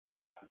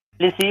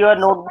Please see your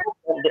So notebook.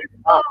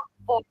 the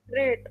baud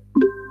rate.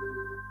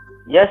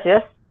 Yes,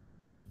 yes.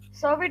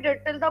 So we did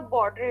till the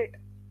baud rate.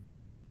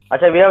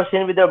 Acha, we have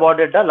seen with the baud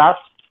data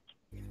last.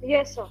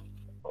 Yes, sir.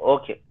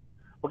 Okay.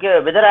 Okay.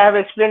 Whether I have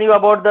explained you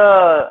about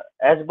the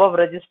SBUF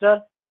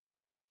register?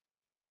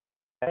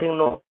 I think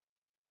no.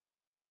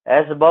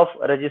 SBUF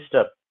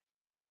register.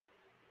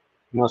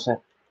 No,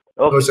 sir.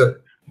 Okay. No,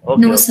 sir.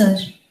 Okay. No, Okay. sir.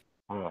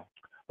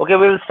 Okay.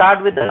 We will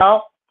start with the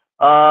now.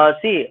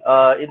 See,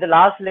 in the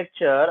last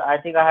lecture, I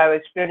think I have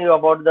explained you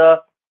about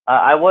the.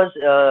 I was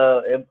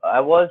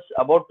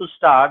about to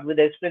start with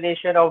the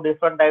explanation of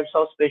different types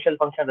of special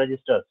function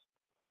registers.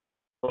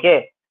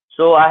 Okay.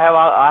 So I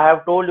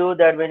have told you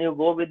that when you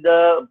go with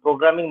the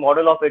programming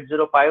model of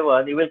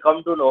 8051, you will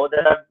come to know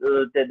there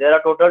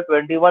are total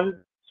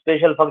 21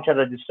 special function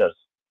registers,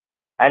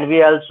 and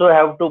we also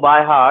have to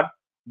by heart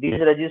these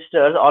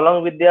registers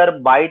along with their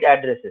byte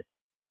addresses,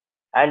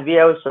 and we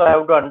also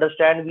have to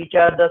understand which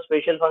are the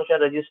special function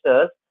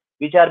registers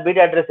which are bit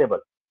addressable.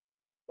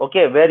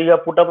 Okay, where you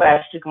have put up an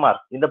asterisk mark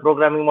in the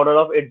programming model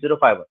of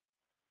 8051.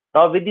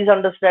 Now with this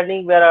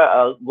understanding, we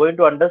are going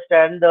to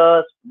understand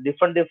the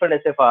different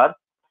SFRs.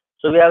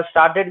 So we have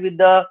started with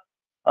the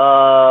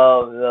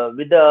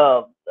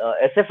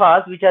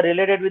SFRs which are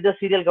related with the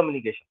serial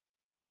communication.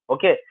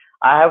 Okay,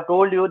 I have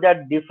told you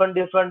that different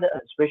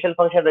special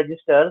function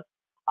registers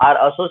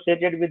are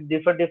associated with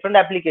different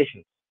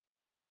applications.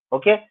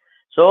 Okay,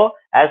 so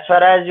as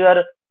far as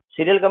your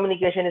serial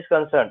communication is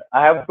concerned,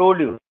 I have told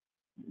you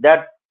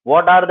that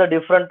what are the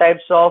different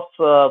types of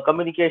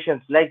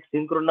communications like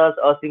synchronous,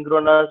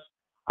 asynchronous.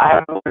 I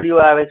have told you,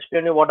 I have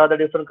explained you what are the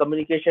different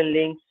communication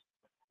links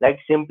like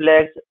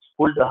simplex,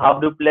 full half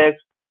duplex,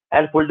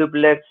 and full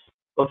duplex.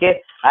 Okay,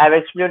 I have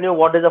explained you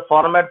what is the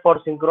format for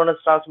synchronous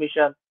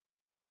transmission,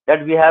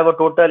 that we have a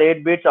total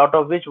 8 bits, out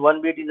of which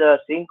 1 bit is a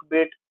sync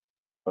bit.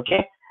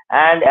 Okay,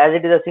 and as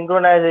it is a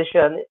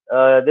synchronization,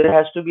 there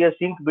has to be a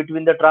sync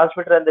between the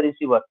transmitter and the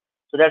receiver.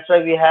 So that's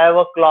why we have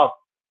a clock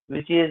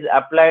which is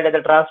applied at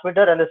the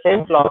transmitter, and the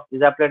same clock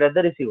is applied at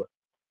the receiver.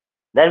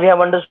 Then we have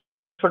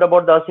understood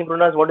about the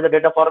asynchronous, what is the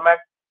data format.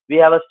 We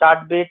have a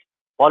start bit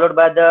followed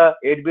by the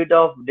 8 bit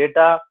of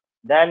data.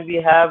 Then we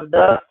have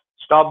the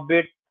stop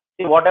bit.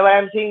 See, whatever I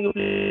am saying, you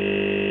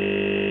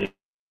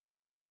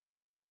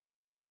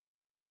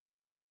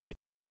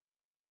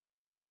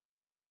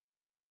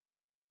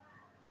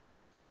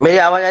मेरी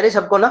आवाज आ रही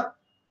सबको ना?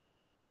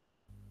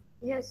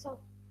 Yes, sir.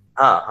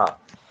 हाँ.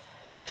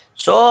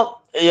 So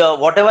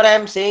whatever I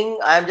am saying,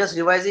 I am just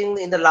revising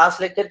in the last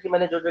lecture कि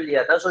मैंने जो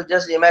लिया था. So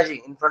just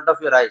imagine in front of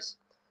your eyes.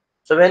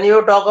 So when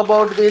you talk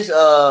about this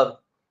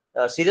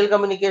serial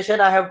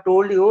communication, I have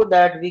told you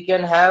that we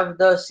can have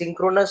the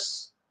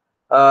synchronous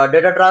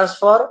data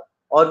transfer,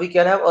 or we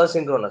can have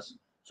asynchronous.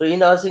 So in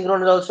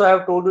asynchronous also, I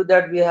have told you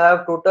that we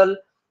have total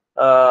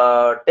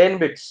 10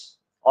 bits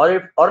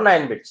or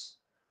 9 bits.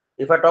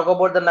 If I talk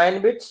about the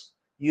 9 bits,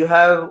 you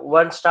have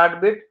one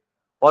start bit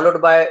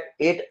followed by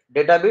 8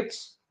 data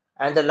bits,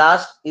 and the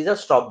last is a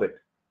stop bit,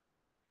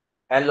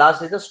 and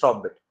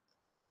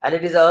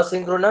it is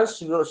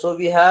asynchronous. So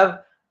we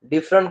have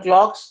different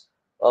clocks,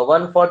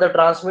 one for the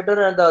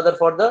transmitter and the other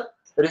for the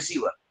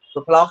receiver.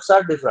 So clocks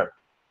are different.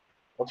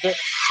 Okay,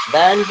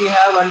 then we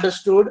have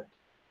understood.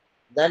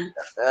 Then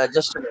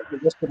just a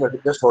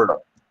minute, just hold on.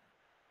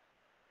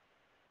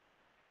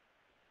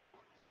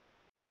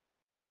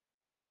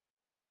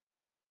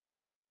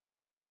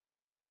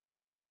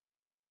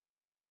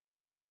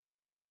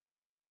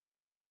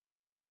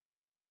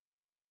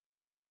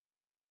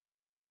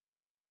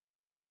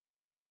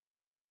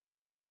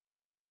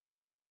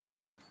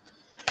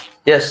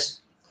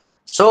 Yes.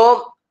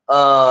 So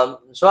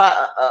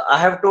I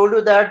have told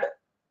you that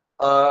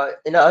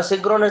in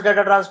asynchronous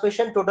data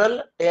transmission,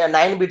 total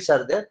 9 bits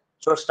are there.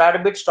 So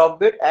start bit, stop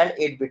bit, and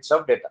 8 bits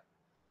of data.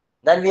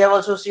 Then we have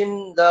also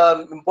seen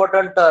the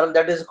important term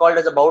that is called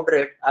as a baud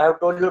rate. I have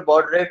told you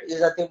baud rate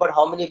is nothing but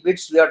how many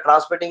bits we are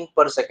transmitting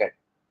per second.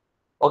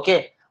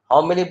 Okay,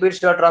 how many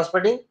bits you are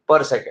transmitting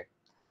per second.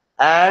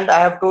 And I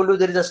have told you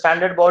there is a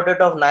standard baud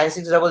rate of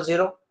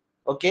 9600.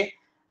 Okay,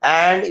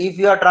 and if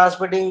you are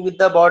transmitting with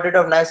the baud rate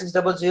of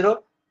 9600,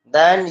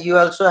 then you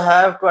also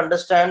have to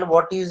understand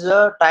what is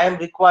the time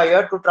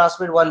required to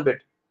transmit one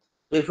bit.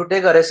 So if you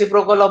take a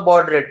reciprocal of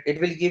baud rate,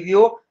 it will give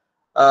you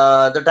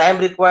the time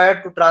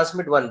required to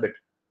transmit one bit.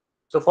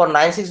 So for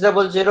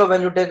 9600,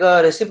 when you take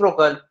a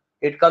reciprocal,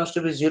 it comes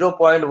to be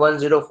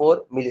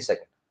 0.104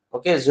 millisecond.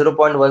 Okay,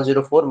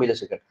 0.104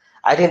 millisecond.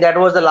 I think that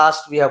was the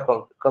last we have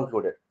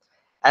concluded.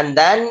 And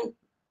then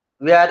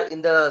we are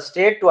in the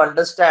state to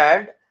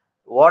understand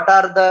what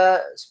are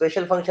the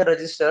special function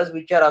registers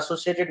which are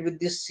associated with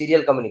this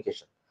serial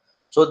communication.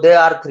 So there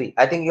are 3.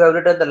 I think you have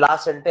written the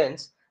last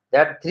sentence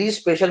that 3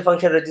 special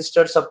function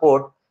registers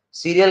support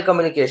serial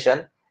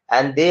communication,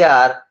 and they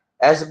are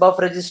SBUF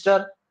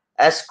register,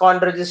 SCON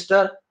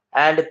register,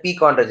 and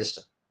PCON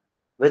register.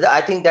 Whether I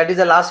think that is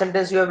the last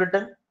sentence you have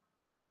written.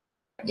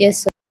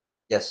 Yes, sir.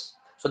 Yes.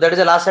 So that is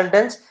the last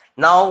sentence.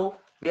 Now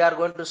we are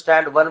going to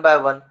stand one by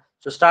one.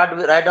 So start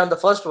with, write down the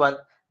first one,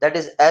 that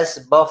is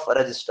SBUF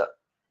register.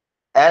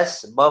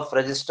 SBUF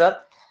register.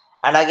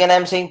 And again,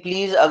 I'm saying,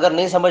 please, अगर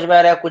नहीं समझ में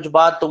आ रहा है कुछ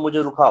बात तो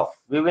मुझे रुकाओ.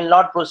 We will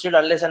not proceed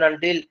unless and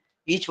until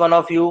each one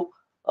of you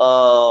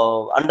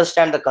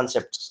understand the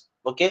concepts.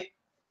 Okay.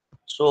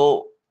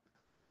 So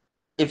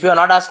if you are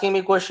not asking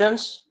me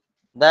questions,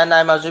 then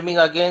I'm assuming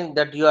again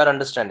that you are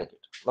understanding it.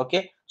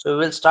 Okay. So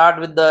we will start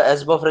with the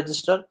SBUF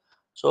register.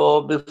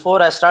 So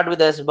before I start with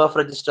the SBUF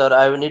register,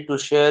 I will need to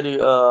share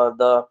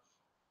the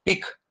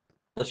pic,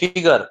 the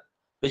figure,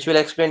 which will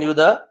explain you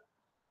the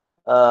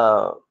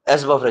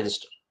SBUF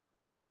register.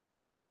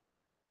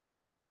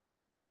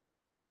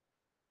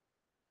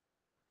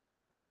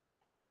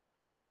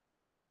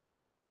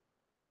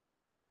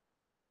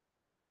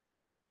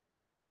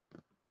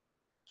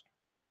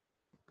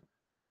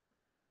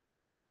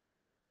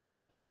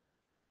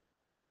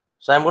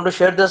 So I'm going to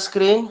share the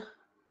screen.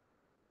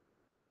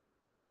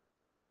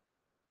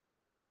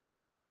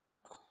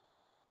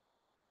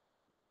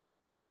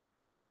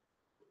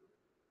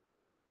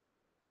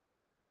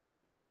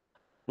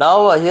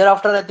 Now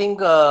hereafter, I think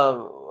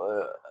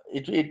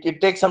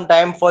it takes some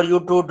time for you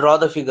to draw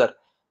the figure.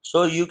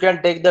 So you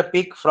can take the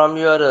pic from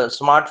your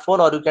smartphone,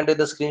 or you can take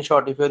the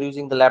screenshot if you're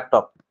using the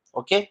laptop.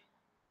 Okay.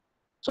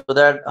 So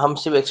that हम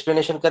सिर्फ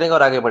explanation करेंगे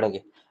और आगे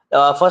बढ़ेंगे.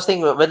 First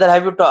thing, whether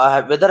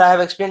I have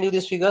explained you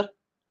this figure?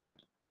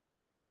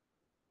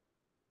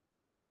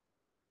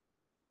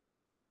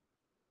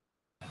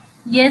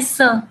 Yes,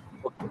 sir.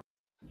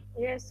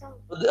 Yes,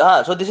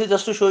 sir. So this is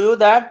just to show you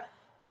that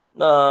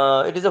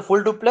it is a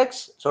full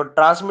duplex. So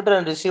transmitter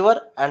and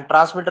receiver, and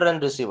transmitter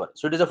and receiver.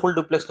 So it is a full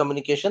duplex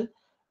communication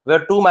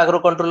where two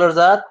microcontrollers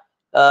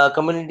are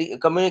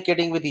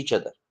communicating with each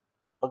other.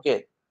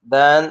 Okay.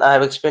 Then I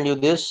have explained you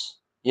this.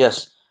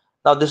 Yes.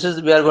 Now this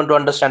is, we are going to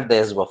understand the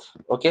SBUF.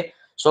 Okay.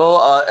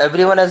 So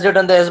everyone has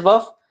written the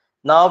SBUF.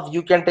 Now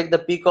you can take the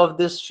peek of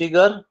this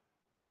figure.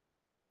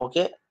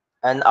 Okay.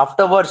 And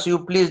afterwards, you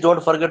please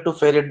don't forget to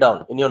fare it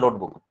down in your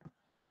notebook.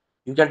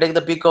 You can take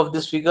the peek of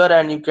this figure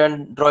and you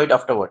can draw it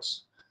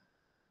afterwards.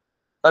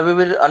 Now we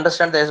will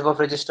understand the SBUF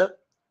register.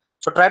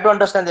 So try to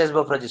understand the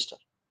SBUF register.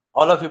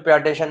 All of you pay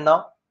attention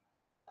now,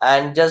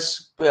 and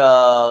just pay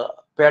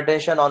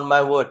attention on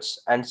my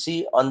words and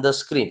see on the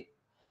screen.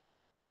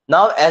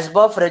 Now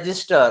SBUF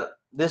register,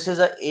 this is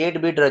a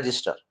 8-bit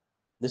register.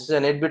 This is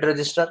an 8-bit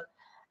register.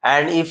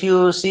 And if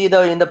you see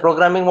in the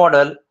programming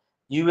model,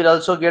 you will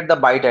also get the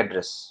byte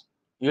address.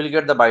 You will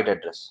get the byte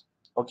address.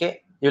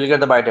 Okay. You will get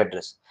the byte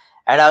address.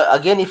 And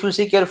again, if you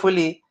see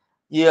carefully,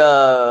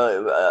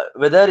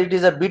 whether it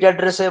is a bit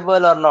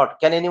addressable or not,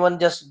 can anyone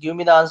just give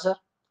me the answer?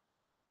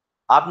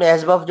 आपने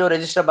SBUF जो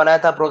register बनाया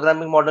था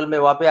programming model में,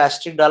 वहां पे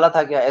asterisk डाला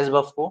था क्या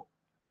SBUF को?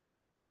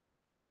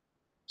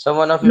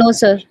 Someone of you? No,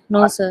 sir.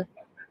 No, sir.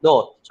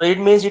 No. So it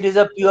means it is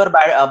a pure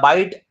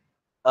byte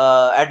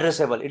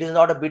addressable. It is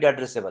not a bit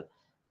addressable.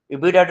 A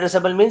bit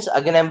addressable means,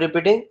 again I'm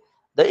repeating,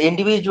 the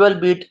individual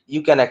bit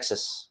you can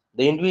access.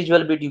 The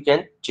individual bit you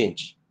can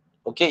change.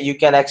 Okay, you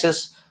can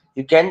access,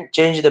 you can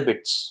change the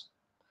bits.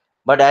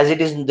 But as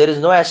it is, there is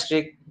no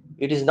asterisk,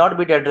 it is not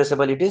bit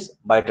addressable, it is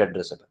byte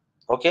addressable.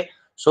 Okay.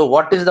 So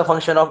what is the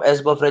function of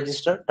SBUF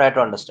register? Try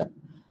to understand.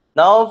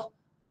 Now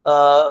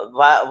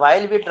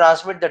while we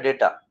transmit the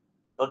data,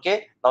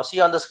 okay, now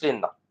see on the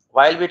screen. Now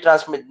while we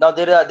transmit, now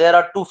there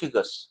are two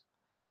figures.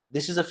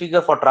 This is a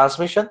figure for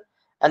transmission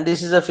and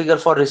this is a figure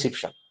for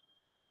reception.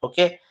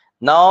 Okay.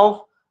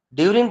 Now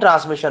during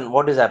transmission,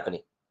 what is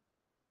happening?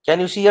 Can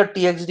you see your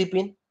TXD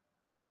pin?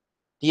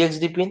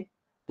 TXD pin.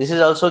 This is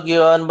also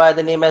given by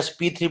the name as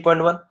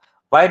P3.1.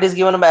 Why it is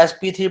given as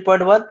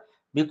P3.1?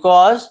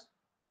 Because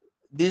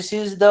this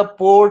is the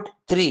port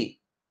 3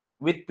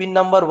 with pin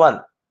number 1,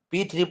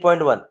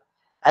 P3.1,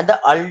 and the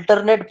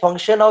alternate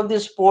function of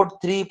this port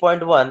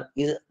 3.1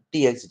 is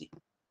TXD,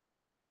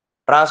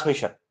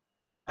 transmission,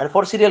 and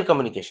for serial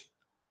communication.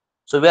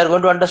 So we are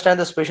going to understand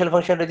the special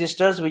function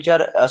registers which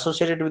are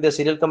associated with the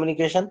serial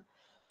communication.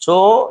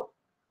 So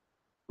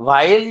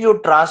while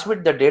you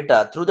transmit the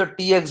data through the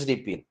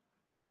TXD pin,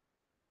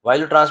 while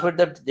you transmit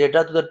the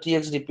data to the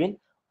TXD pin,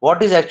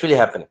 what is actually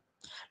happening?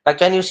 Now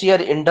can you see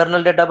your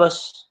internal data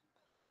bus?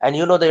 And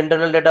you know the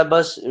internal data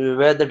bus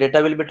where the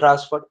data will be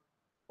transferred.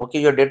 Okay,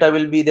 your data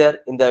will be there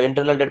in the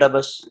internal data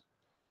bus.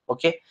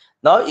 Okay.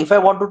 Now if I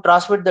want to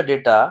transmit the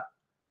data,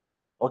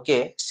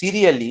 okay,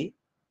 serially,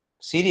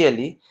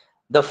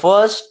 the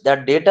first,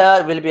 that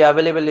data will be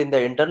available in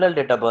the internal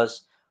data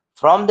bus.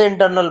 From the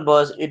internal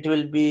bus, it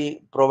will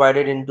be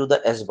provided into the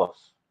SBUF,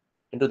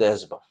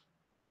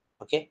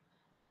 okay.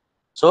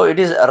 So it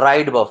is a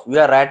write buff. We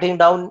are writing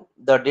down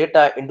the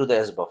data into the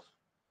SBUF.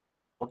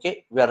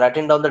 Okay, we are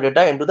writing down the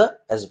data into the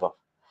SBUF.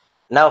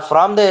 Now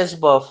from the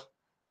SBUF,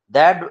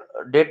 that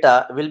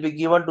data will be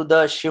given to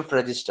the shift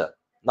register.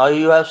 Now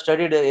you have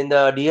studied in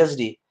the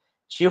DSD,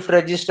 shift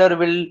register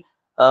will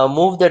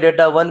move the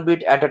data one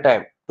bit at a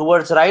time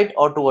towards right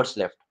or towards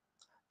left.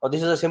 Now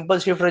this is a simple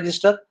shift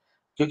register,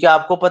 क्योंकि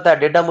आपको पता है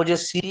data मुझे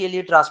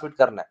serially transmit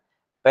करना है.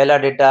 पहला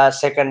data,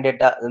 second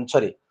data,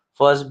 sorry,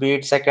 first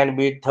bit, second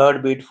bit,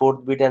 third bit,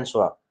 fourth bit, and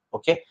so on.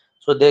 Okay,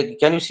 so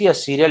can you see a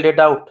serial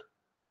data out?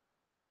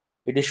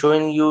 It is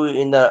showing you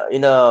in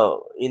a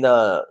in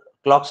a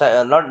clock,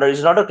 not,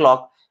 it's not a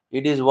clock,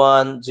 it is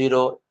 1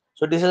 0.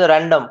 So this is a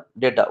random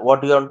data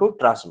what you want to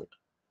transmit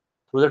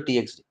through the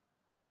TXD.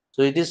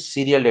 So it is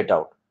serial data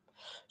out.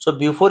 So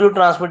before you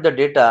transmit the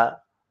data,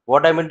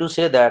 what I mean to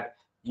say that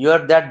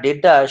that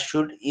data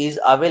is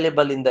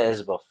available in the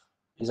SBUF,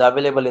 is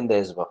available in the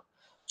SBUF.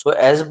 So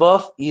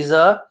SBUF is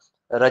a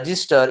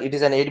register, it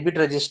is an 8-bit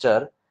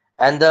register,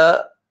 and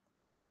the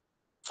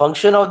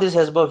function of this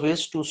SBUF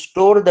is to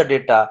store the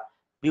data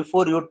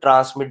before you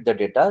transmit the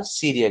data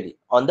serially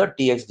on the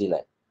TXD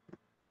line.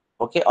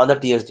 Okay, on the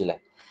TXD line.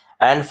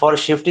 And for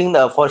shifting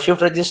for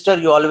shift register,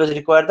 you always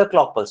require the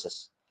clock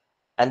pulses,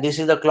 and this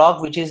is the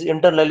clock which is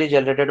internally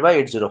generated by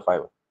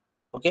 8051.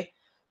 Okay,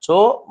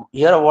 so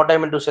here what I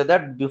meant to say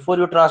that before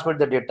you transmit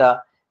the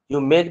data,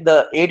 you make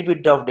the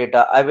 8-bit of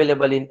data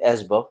available in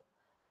SBUF,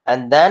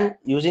 and then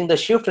using the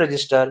shift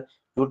register,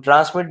 you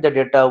transmit the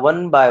data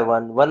one by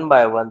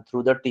one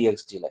through the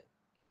TXD line,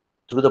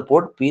 through the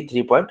port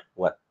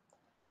P3.1.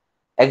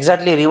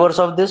 Exactly reverse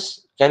of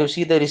this. Can you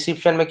see the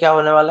reception में क्या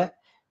होने वाला है?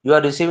 You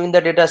are receiving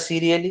the data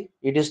serially.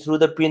 It is through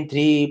the pin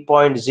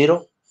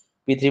 3.0,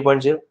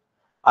 P3.0,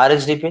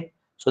 RxD pin.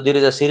 So there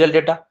is a serial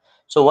data.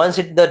 So once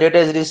the data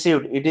is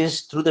received, it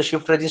is through the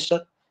shift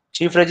register.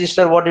 Shift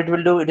register, what it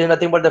will do? It is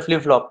nothing but the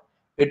flip flop.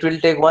 It will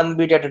take one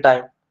bit at a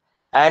time.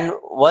 And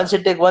once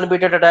it take one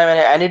bit at a time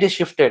and it is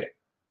shifted,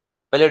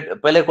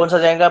 पहले कौन सा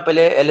जाएगा?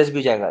 पहले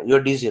LSB जाएगा, your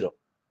D0.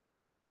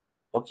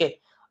 Okay.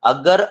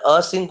 अगर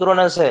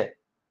asynchronous है,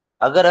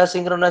 अगर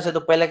asynchronous है तो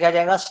पहले क्या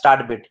जाएगा?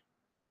 स्टार्ट बिट,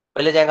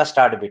 पहले जाएगा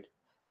स्टार्ट बिट,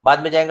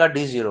 बाद में जाएगा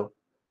D0,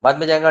 बाद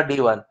में जाएगा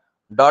D1,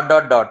 dot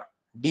dot dot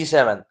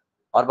D7,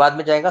 और बाद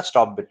में जाएगा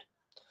स्टॉप बिट.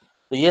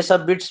 तो ये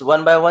सब bits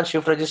one by one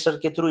shift register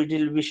के through it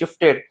will be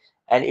shifted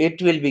and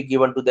it will be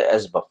given to the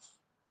SBUF.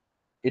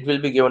 It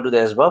will be given to the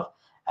SBUF,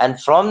 and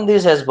from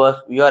this SBUF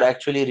you are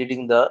actually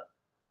reading the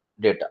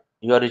data.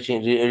 You are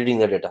reading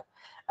the data,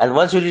 and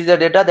once you read the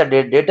data, the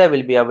data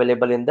will be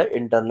available in the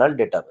internal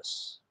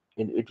database.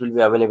 It will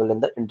be available in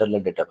the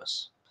internal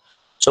database.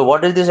 So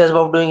what is this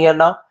SBUF doing here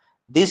now?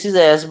 This is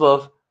a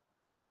SBUF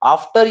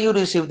after you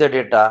receive the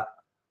data,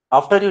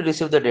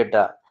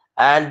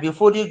 and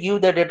before you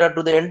give the data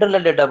to the internal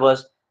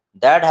database,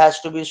 that has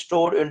to be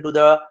stored into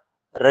the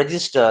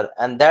register,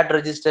 and that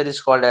register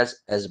is called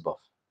as SBUF.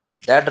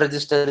 That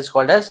register is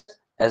called as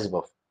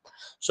SBUF.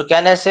 So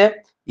can I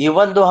say,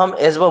 even though हम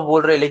SBUF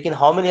बोल रहे हैं, लेकिन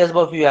how many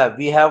SBUF we have?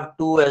 We have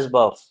 2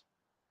 SBUF.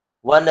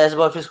 One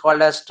SBUF is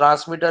called as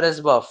transmitter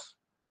SBUF.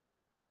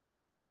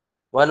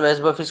 One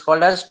SBUF is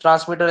called as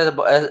transmitter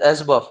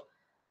SBUF,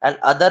 and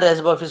other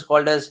SBUF is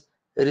called as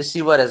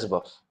receiver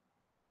SBUF.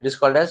 It is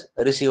called as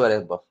receiver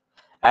SBUF,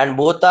 and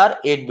both are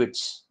 8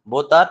 bits.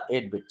 Both are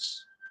 8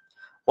 bits.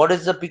 What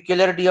is the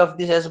peculiarity of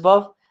this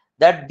SBUF?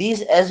 That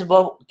this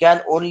SBUF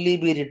can only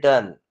be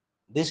written.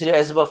 This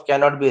SBUF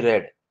cannot be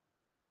read.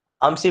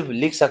 हम सिर्फ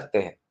लिख सकते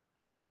हैं.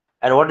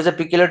 And what is the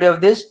peculiarity of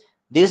this?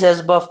 This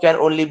SBUF can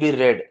only be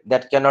read.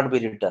 That cannot be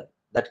written.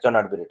 That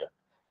cannot be written.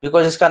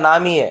 Because इसका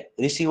नाम ही है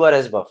receiver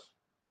SBUF.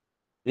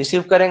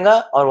 Receive करेगा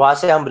और वहां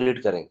से हम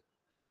रीड करेंगे,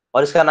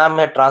 और इसका नाम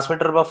है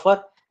ट्रांसमीटर बफर,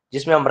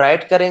 जिसमें हम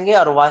राइट करेंगे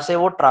और वहां से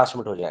वो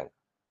ट्रांसमिट हो जाएगा.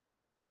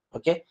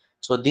 Okay,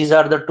 so these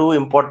are the two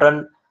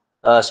important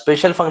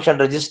special function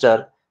register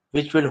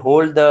which will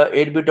hold the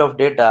 8-bit of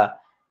data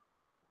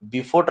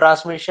before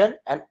transmission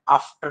and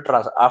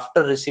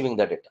after receiving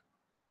the data.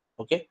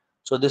 Okay,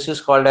 so this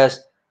is called as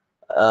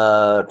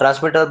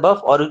transmitter buff,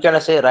 or you can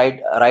say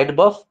write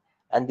buff,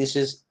 and this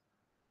is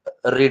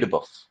read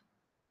buff.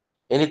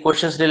 Any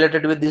questions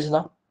related with this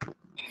now?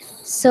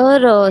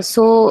 Sir,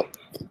 so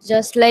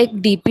just like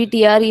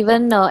DPTR,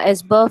 even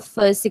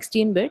SBUF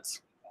 16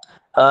 bits?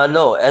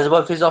 No,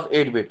 SBUF is of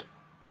 8-bit.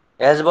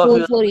 SBUF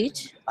 4 for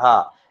each?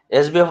 हाँ,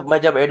 SBUF मैं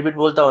जब 8-bit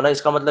बोलता हूँ ना,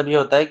 इसका मतलब ये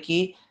होता है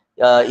कि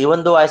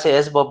even though I say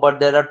SBUF, but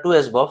there are 2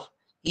 SBUF,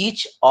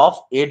 each of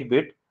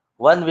 8-bit.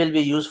 One will be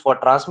used for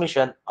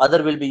transmission,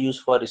 other will be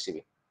used for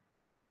receiving.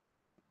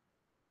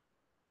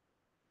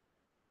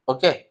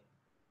 Okay,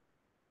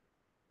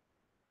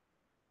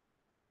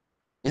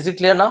 is it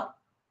clear now?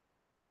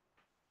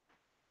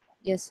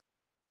 Yes.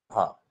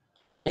 हाँ.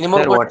 Any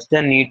more Sir, questions? what's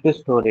the need to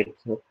store it,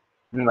 sir?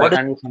 And why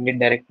can't we send it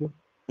directly?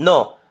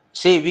 No,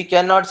 see, we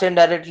cannot send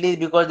directly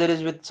because there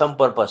is with some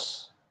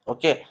purpose.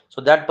 Okay,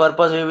 so that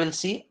purpose we will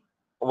see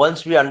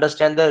once we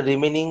understand the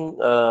remaining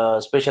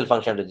special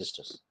function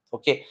registers.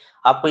 Okay,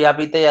 आपको यहाँ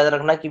पे इतना याद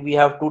रखना कि we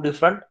have 2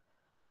 different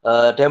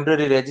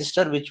temporary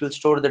register which will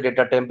store the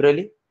data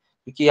temporarily,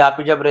 क्योंकि यहाँ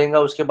पे जब रहेगा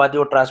उसके बाद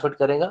वो ट्रांसमिट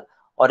करेगा,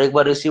 और एक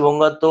बार रिसीव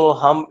होगा तो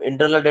हम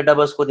इंटरनल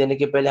डेटाबेस को देने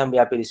के पहले हम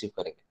यहाँ पे रिसीव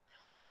करेंगे.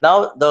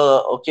 Now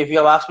okay, if you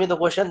have asked me the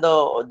question,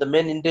 the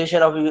main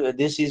intention of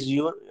this is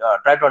you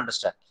try to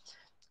understand.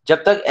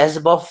 जब तक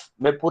SBUF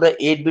में पूरे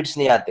 8 बिट्स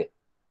नहीं आते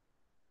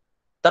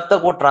तब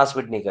तक वो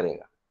ट्रांसमिट नहीं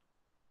करेगा,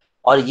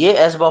 और ये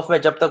SBUF में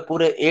जब तक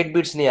पूरे 8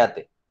 बिट्स नहीं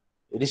आते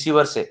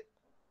रिसीवर से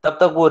तब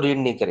तक वो रीड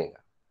नहीं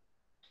करेगा.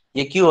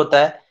 ये क्यों होता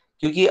है?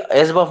 क्योंकि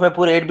SBUF में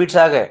पूरे 8 बिट्स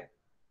आ गए,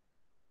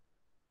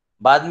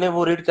 बाद में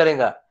वो रीड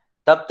करेगा,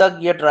 तब तक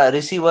ये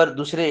रिसीवर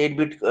दूसरे 8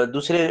 बिट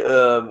दूसरे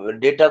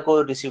डेटा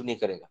को रिसीव नहीं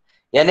करेगा.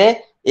 यानी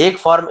एक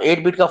फॉर्म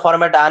 8 बिट का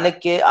फॉर्मेट आने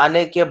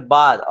के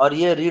बाद और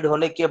ये रीड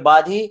होने के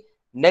बाद ही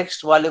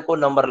नेक्स्ट वाले को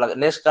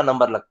नेक्स्ट का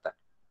नंबर लगता है।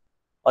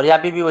 और यहाँ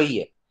पे भी वही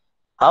है,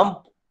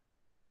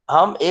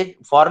 हम एक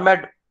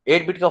फॉर्मेट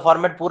 8 बिट का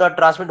फॉर्मेट पूरा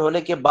ट्रांसमिट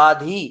होने के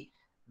बाद ही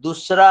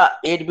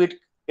दूसरा 8 बिट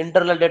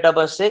इंटरनल डेटा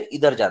बस से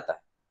इधर जाता है।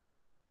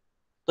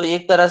 तो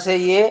एक तरह से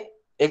ये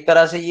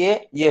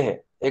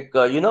है एक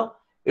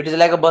it is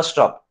like a bus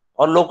stop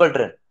और लोकल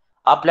ट्रेन।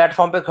 आप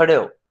प्लेटफॉर्म पे खड़े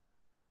हो,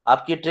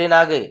 आपकी ट्रेन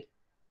आ गई,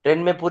 ट्रेन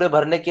में पूरे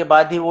भरने के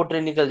बाद ही वो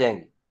ट्रेन निकल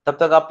जाएंगी, तब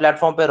तक आप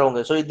प्लेटफॉर्म पे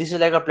रहोगे। So this is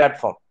like a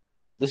platform,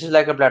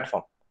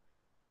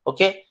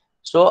 okay.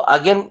 So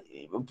again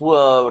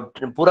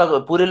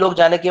पूरे लोग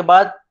जाने के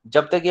बाद,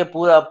 जब तक ये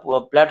पूरा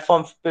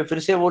प्लेटफॉर्म पे फिर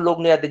से वो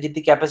लोग नहीं आते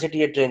जितनी कैपेसिटी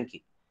है ट्रेन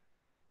की,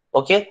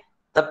 ओके,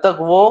 तब तक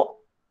वो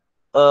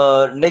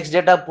नेक्स्ट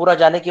डेटा पूरा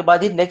जाने के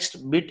बाद ही नेक्स्ट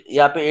बिट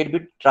यहाँ पे 8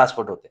 बिट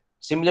ट्रांसपोर्ट होते हैं।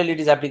 Similarly it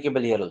is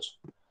applicable here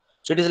also.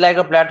 So it is like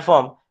a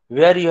platform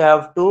where you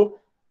have to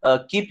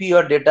keep your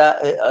data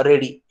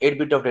ready, 8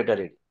 bit of data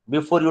ready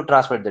before you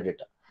transmit the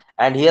data.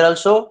 And here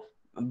also,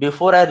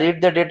 before I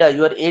read the data,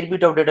 your 8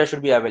 bit of data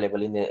should be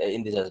available in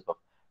this SBUF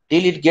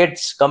till it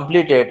gets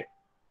completed,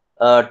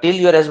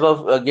 till your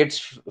SBUF gets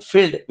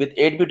filled with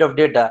 8 bit of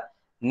data.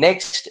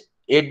 Next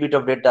 8 bit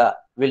of data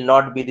will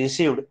not be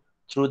received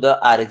through the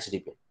RX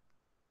repeat.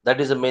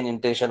 That is the main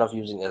intention of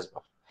using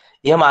SBUF.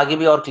 ये हम आगे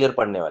भी और clear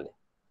पढ़ने वाले।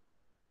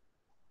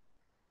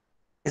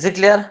 Is it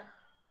clear?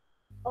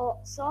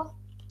 So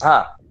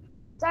हाँ,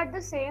 at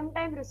the same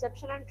time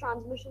reception and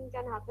transmission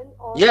can happen,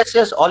 or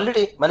yes,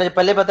 already मैंने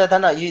पहले बताया था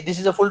ना, ये this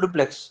is a full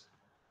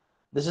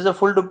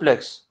duplex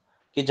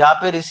कि जहाँ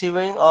पे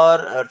रिसीविंग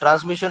और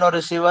ट्रांसमिशन और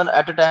रिसीवर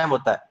एट अ टाइम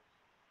होता है,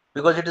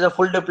 because it is a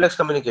full duplex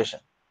communication.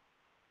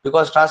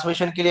 Because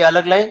transmission के लिए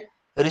अलग लाइन,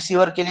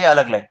 रिसीवर के लिए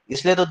अलग लाइन,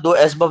 इसलिए तो दो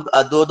एसबफ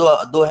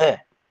दो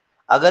है।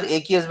 अगर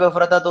एक ही एसबफ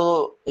रहता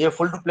तो ये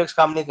फुल डुप्लेक्स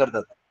काम नहीं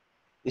करता था,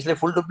 इसलिए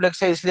फुल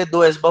डुप्लेक्स है, इसलिए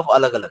दो एसबफ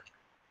अलग अलग।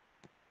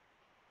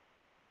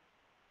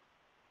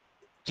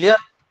 क्लियर?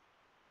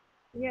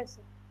 yes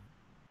sir.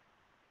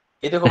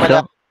 ये देखो मैंने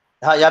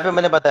हाँ यहाँ पे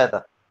मैंने बताया था,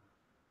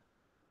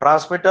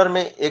 ट्रांसमीटर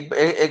में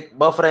एक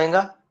बफ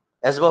रहेगा,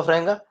 एस बफ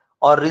रहेगा,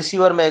 और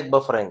रिसीवर में एक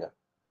बफ रहेगा,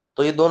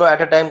 तो ये दोनों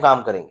एट अ टाइम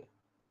काम करेंगे।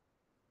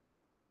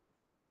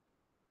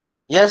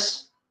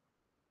 यस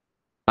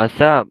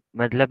ऐसा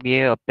मतलब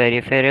ये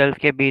पेरिफेरल्स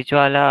के बीच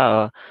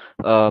वाला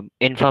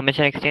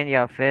इंफॉर्मेशन एक्सचेंज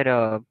या फिर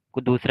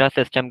कोई दूसरा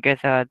सिस्टम के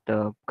साथ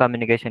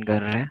कम्युनिकेशन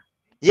कर रहे हैं?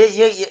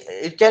 ये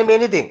it can be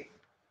anything.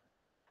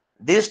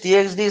 This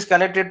TXD is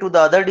connected to the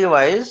other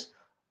device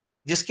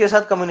जिसके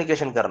साथ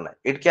कम्युनिकेशन करना है।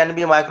 It can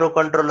be micro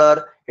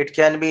controller, it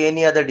can be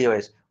any other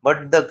device, but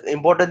the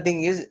important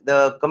thing is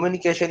the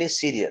communication is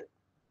serial.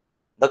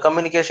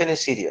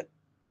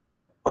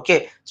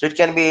 Okay, so it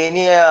can be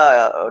any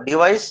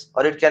device,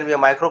 or it can be a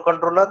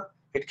microcontroller,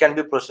 it can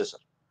be processor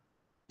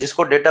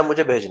जिसको data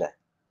मुझे भेजना है।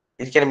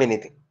 It can be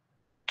anything।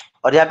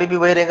 और यहाँ पे भी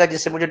वही रहेगा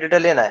जिससे मुझे डेटा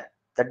लेना है।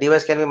 That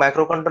device can be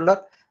microcontroller,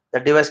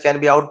 that device can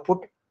be output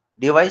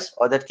device,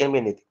 or that can be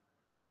anything।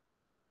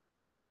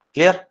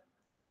 Clear?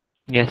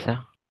 Yes sir.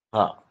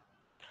 हाँ।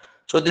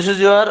 So this is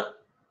your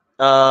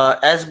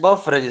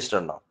SBUF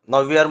register now.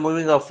 Now we are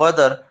moving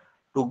further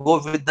to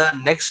go with the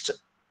next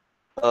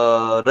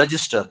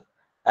register,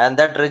 and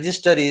that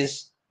register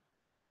is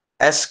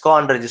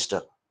SCON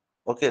register.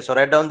 Okay, so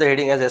write down the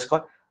heading as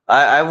SCON.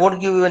 I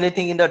won't give you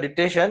anything in the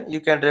dictation.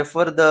 You can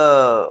refer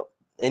the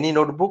any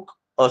notebook,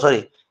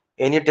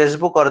 any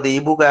textbook or the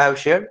ebook I have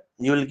shared.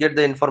 You will get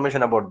the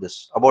information about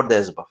this, about the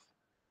SBUF.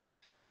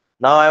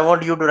 Now I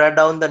want you to write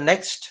down the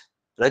next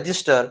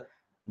register,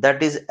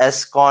 that is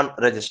SCON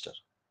register.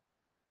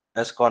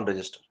 SCON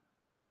register.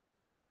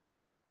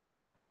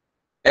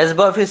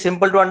 SBUF is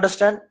simple to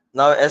understand.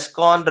 Now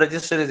SCON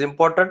register is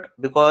important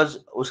because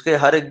uske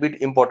har ek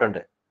bit important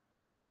hai.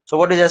 So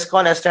what is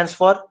SCON? S stands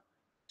for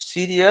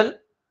serial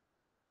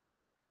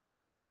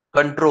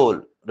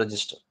control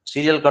register.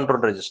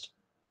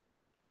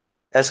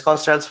 SCON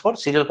stands for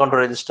serial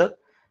control register.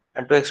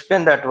 And to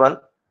explain that one,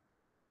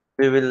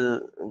 we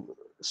will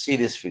see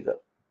this figure.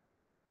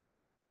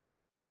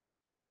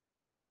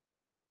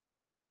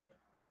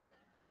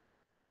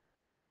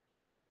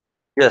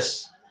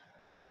 Yes.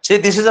 See,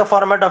 this is a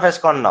format of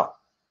SCON now.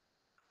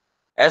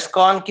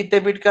 SCON कितने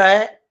bit का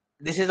है?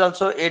 This is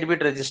also 8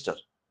 bit register.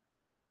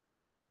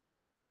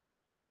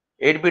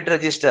 8 bit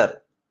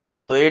register.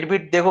 तो 8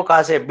 bit देखो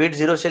कहाँ से, bit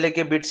 0 से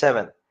लेके bit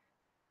 7.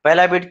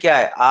 पहला bit क्या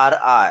है?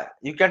 RI.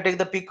 You can take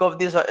the pic of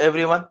this,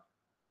 everyone.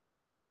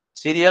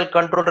 Serial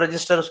control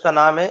register उसका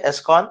नाम है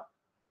SCON,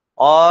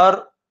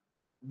 और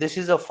this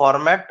is a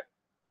format.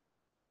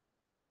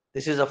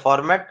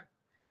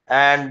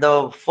 And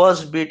the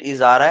first bit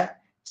is RI,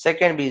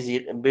 second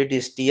bit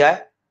is TI,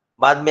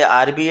 बाद में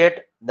RB8,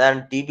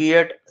 then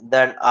TB8,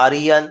 then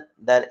REN,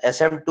 then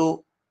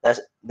SM2,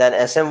 then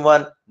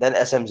SM1, then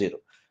SM0.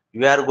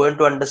 We are going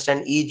to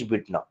understand each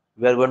bit now.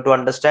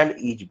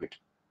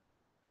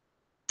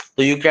 So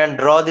you can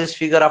draw this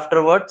figure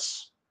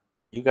afterwards.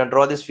 You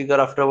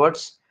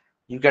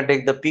can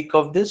take the pic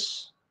of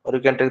this, or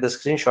you can take the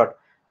screenshot.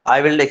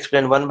 I will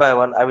explain one by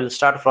one. I will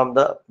start from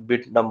the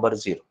bit number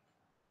 0.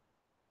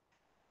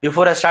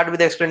 Before I start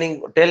with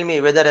explaining, tell me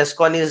whether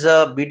SCON is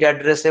a bit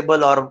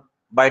addressable or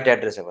byte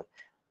addressable.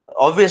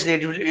 Obviously,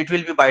 it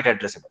will be byte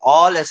addressable.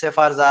 All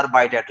SFRs are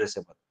byte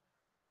addressable.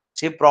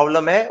 See,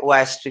 problem है वो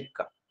asterisk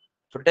का.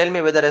 So tell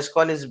me whether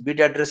SCON is bit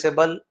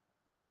addressable.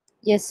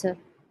 Yes, sir.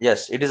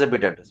 Yes, it is a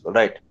bit addressable,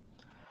 right?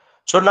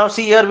 So now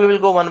see here, we will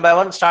go one by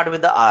one. Start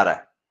with the RI.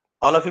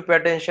 All of you pay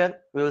attention.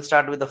 We will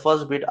start with the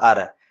first bit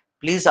RI.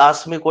 Please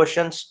ask me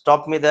questions.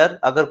 Stop me there.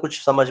 अगर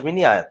कुछ समझ में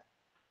नहीं आया.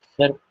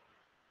 Sir,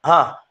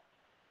 हाँ.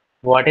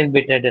 what is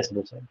bit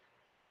addressable, sir?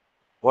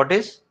 What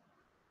is?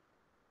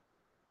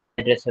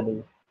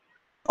 Addressable.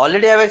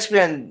 Already I have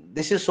explained.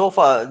 This is so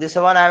far. This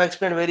one I have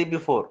explained very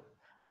before.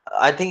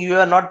 I think you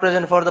are not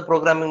present for the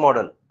programming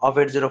model of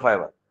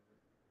 8051.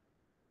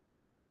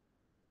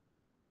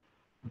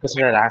 Because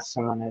sir, I asked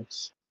someone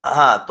else.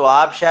 हाँ, तो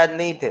आप शायद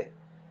नहीं थे.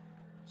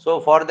 So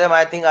for them,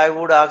 I think I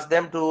would ask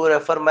them to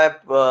refer my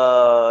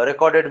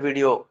recorded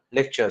video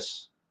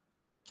lectures.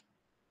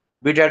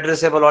 Bit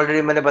addressable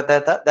already मैंने बताया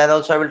था. Then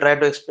also I will try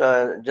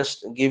to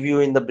just give you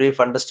in the brief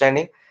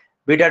understanding.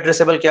 Bit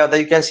addressable क्या होता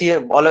है? You can see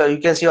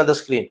you can see on the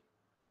screen.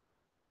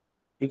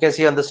 You can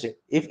see on the screen.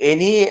 If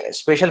any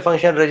special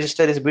function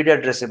register is bit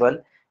addressable,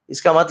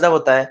 इसका मतलब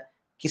होता है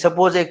कि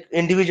suppose एक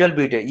individual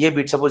bit है, ये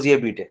bit suppose ये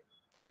bit है,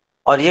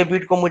 और ये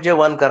bit को मुझे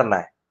 1 करना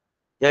है,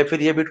 या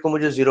फिर ये bit को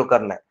मुझे 0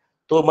 करना है,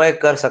 तो मैं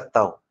कर सकता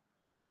हूँ.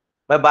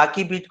 मैं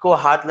बाकी bit को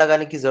हाथ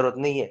लगाने की जरूरत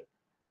नहीं है.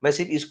 मैं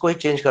सिर्फ इसको ही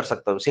चेंज कर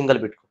सकता हूँ, सिंगल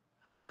bit को.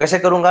 कैसे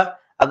करूंगा?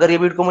 अगर ये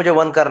bit को मुझे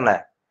 1 करना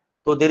है,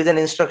 तो there is an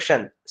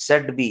instruction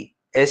set b,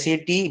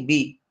 set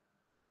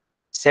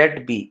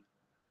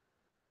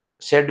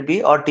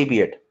b और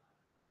tb8.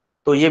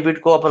 तो ये बिट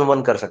को अपन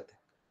 1 कर सकते हैं.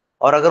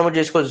 और अगर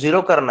मुझे इसको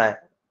 0 करना है,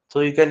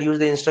 तो you can use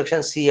the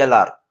instruction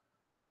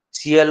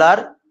clr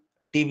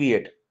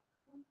tb8.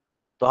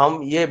 तो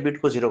हम ये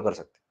बिट को 0 कर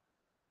सकते हैं.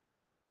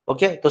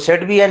 ओके, तो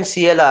set b and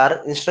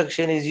clr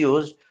instruction is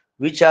used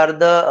which are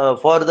the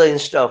for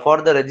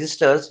the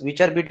registers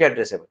which are bit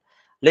addressable.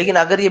 लेकिन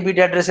अगर ये बिट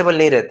एड्रेसेबल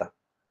नहीं रहता,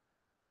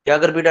 या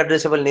अगर बिट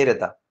एड्रेसेबल नहीं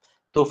रहता,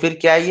 तो फिर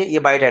क्या है? ये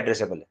बाइट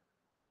एड्रेसेबल है.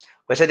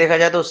 वैसे देखा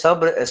जाए तो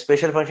सब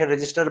special function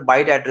register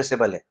bite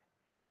addressable है,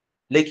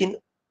 लेकिन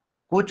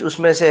कुछ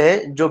उसमें से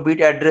है जो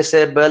बिट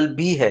एड्रेसेबल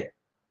भी है.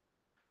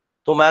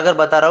 तो मैं अगर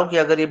बता रहा हूँ कि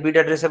अगर ये बिट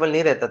एड्रेसेबल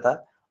नहीं रहता था,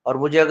 और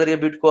मुझे अगर ये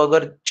बिट को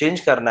अगर चेंज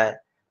करना है,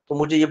 तो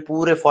मुझे ये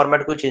पूरे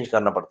फॉर्मेट को चेंज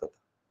करना पड़ता था.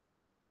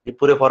 ये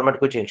पूरे फॉर्मेट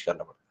को चेंज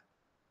करना पड़ता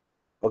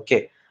था.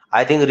 Okay,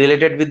 I think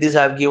related with this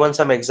I have given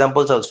some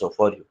examples also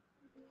for you.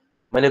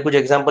 मैंने कुछ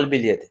एग्जांपल भी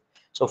लिए थे.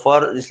 सो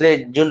फॉर इसलिए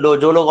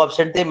जो लोग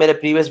ऑब्सेंट थे, मेरे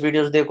प्रीवियस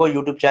वीडियोस देखो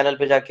यूट्यूब चैनल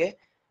पे जाके,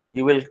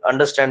 you will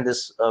understand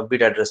this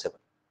bit addressable.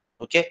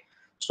 Okay,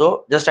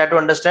 so just try to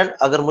understand.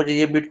 अगर मुझे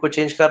ये bit को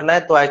change करना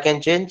है, तो I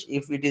can change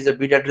if it is a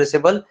bit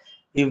addressable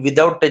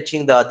without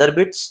touching the other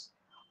bits.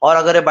 और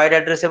अगर ये byte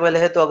addressable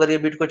है, तो अगर ये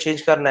bit को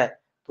change करना है,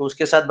 तो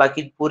उसके साथ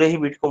बाकी पूरे ही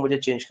bit को मुझे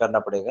change करना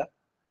पड़ेगा.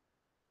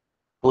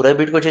 पूरे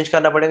bit को change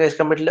करना पड़ेगा.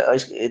 इसका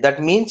मतलब that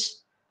means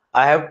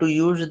I have to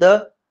use the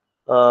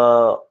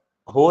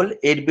whole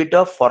 8-bit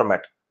of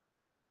format.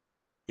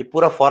 ये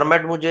पूरा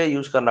format मुझे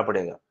use करना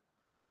पड़ेगा.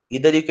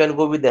 Either you can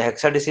go with the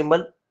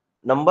hexadecimal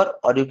number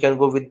or you can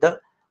go with the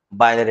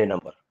binary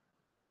number.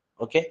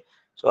 Okay,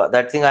 so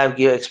that thing I have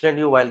explained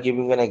you while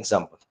giving an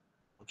example.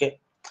 Okay,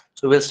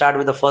 so we'll start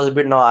with the first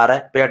bit now. RI,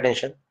 pay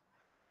attention.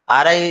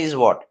 RI is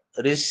what?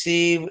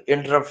 Receive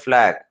interrupt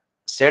flag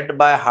set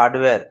by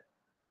hardware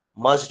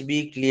must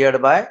be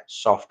cleared by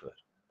software.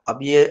 अब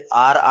ये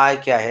RI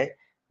क्या है?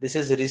 This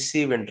is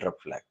receive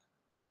interrupt flag.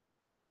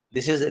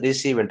 This is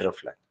receive interrupt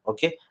flag.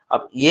 Okay,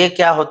 अब ये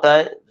क्या होता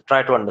है?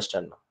 Try to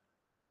understand now.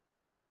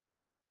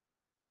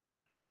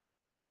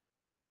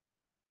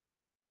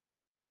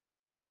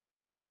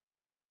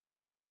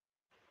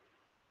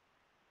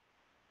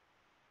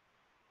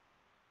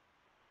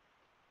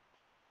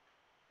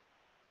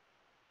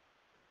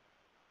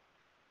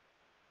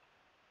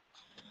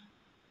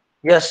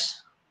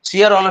 Yes, see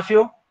here all of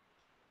you.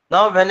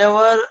 Now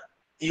whenever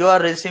you are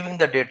receiving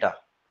the data,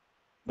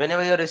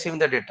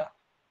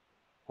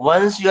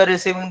 once you are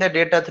receiving the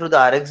data through the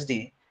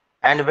RxD,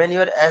 and when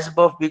your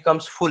SBUF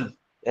becomes full,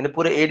 यानी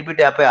पूरे 8 bit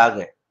यहाँ पे आ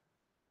गए,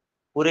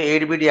 पूरे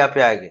 8 bit यहाँ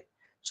पे आ गए.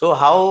 So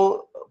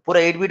how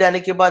पूरा 8 bit आने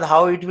के बाद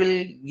how it will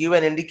give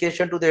an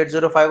indication to the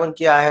 8051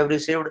 कि I have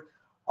received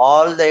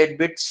all the 8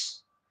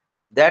 bits.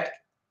 That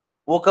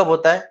वो कब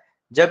होता है?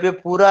 जब ये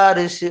पूरा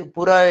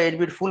 8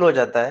 bit फुल हो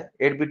जाता है,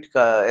 8 bit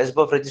का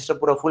SBUF रजिस्टर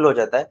पूरा फुल हो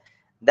जाता है,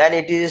 then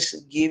it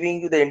is giving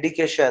you the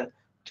indication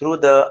through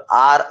the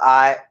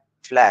RI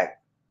flag.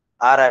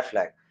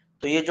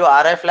 तो ये जो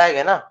RI flag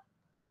है ना,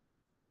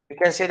 you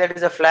can say that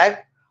is a flag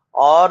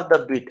or the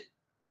bit.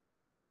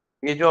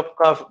 ये जो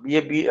आपका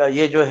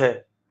ये जो है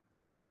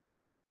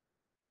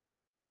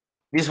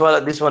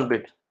this one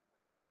bit.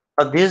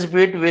 Now this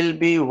bit will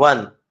be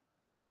 1.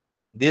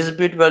 This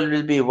bit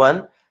will be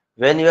 1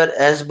 when your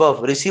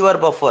SBUF receiver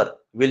buffer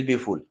will be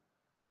full.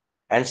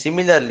 And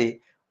similarly,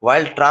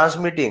 while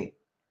transmitting,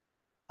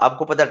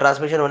 आपको पता है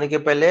transmission होने के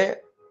पहले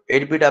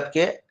 8 बिट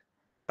आपके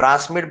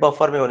ट्रांसमिट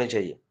बफर में होने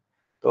चाहिए।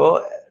 तो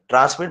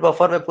ट्रांसमिट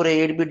बफर में पूरे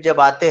 8 बिट जब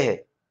आते हैं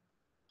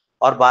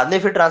और बाद में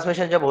फिर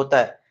ट्रांसमिशन जब होता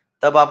है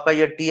तब आपका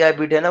ये TI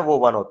बिट है ना वो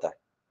 1 होता है।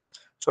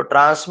 सो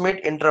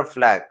transmit interrupt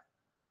flag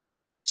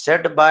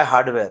set bye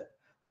hardware,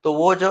 तो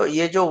वो जो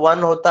ये जो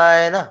 1 होता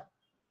है ना,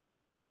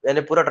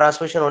 यानी पूरा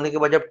ट्रांसमिशन होने के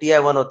बाद जब TI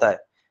 1 होता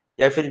है,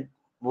 या फिर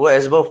वो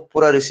SBUF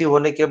पूरा रिसीव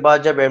होने के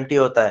बाद जब एम्प्टी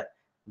होता है,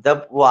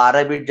 जब वो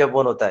RI बिट जब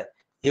 1 होता है,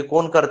 ये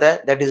कौन करता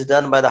है? That is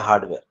done by the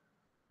hardware,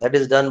 that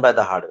is done by the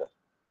hardware.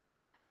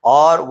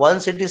 और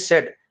once it is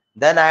set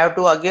then I have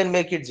to again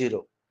make it 0,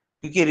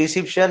 क्योंकि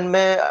रिसेप्शन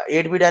में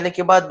 8 बिट आने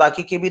के बाद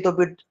बाकी के भी तो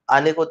बिट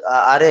आने को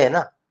आ रहे हैं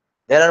ना।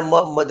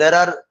 There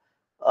are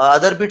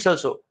other bits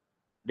also,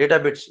 data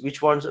bits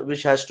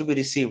which has to be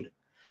received.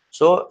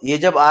 So ये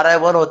जब RI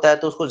 1 होता है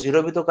तो उसको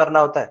 0 भी तो करना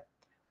होता है।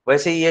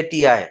 वैसे ये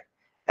TI है।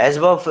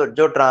 SBUF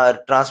जो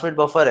ट्रांसमिट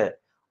बफर है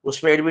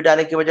उसमें 8 बिट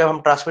आने के बाद जब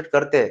हम ट्रांसमिट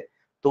करते हैं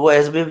तो वो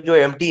SBUF जो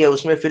एम्प्टी है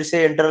उसमें फिर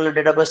से इंटरनल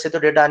डेटा बस से तो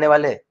डेटा आने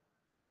वाले हैं,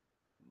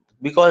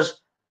 because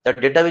the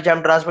data which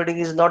I'm transmitting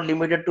is not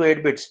limited to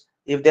 8 bits.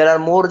 If there are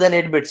more than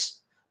 8 bits,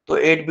 तो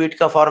 8 बिट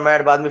का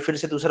फॉर्मेट, बाद में फिर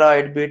से दूसरा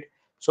 8 बिट।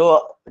 सो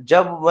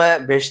जब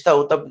मैं भेजता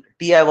हूँ तब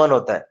TI 1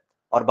 होता है,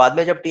 और बाद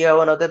में जब TI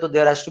 1 होता है तो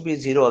there has to be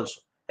 0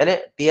 also, यानी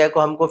TI को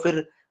हमको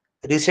फिर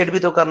रीसेट भी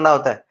तो करना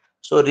होता है।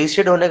 सो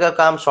रीसेट होने का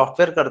काम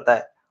सॉफ्टवेयर करता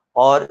है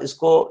और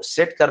इसको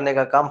सेट करने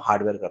का काम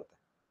हार्डवेयर करता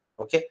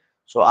है। Okay,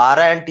 so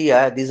RI and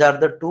TI, these are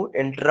the two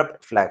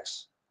interrupt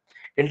flags.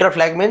 Interrupt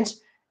flag means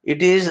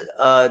it is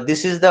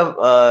this is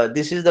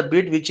the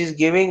bit which is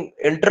giving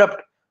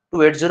interrupt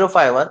to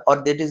 8051, or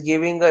that is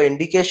giving an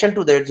indication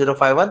to the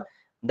 8051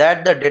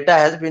 that the data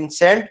has been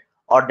sent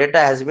or data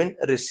has been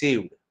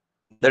received.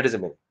 That is a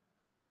meaning.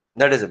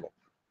 That is a meaning.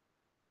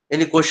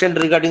 Any question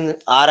regarding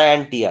RI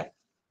and TI?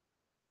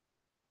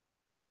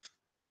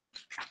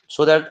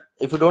 So that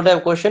if you don't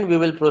have question, we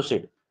will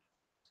proceed.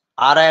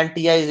 RI and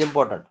TI is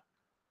important.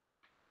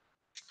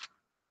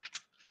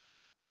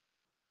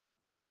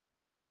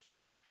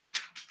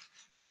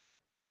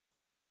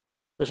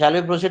 So shall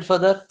we proceed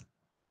further?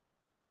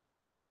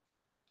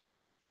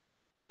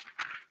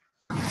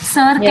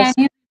 Sir, Yes.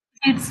 can you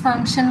repeat its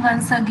function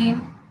once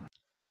again?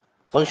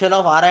 Function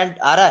of RI and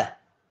RI.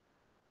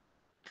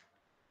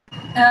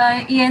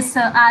 Yes,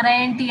 sir. RI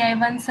and TI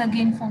once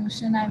again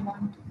function I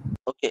want.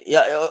 Okay,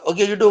 yeah,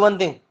 okay, you do one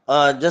thing.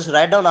 Just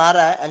write down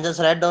RI and just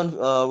write down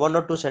 1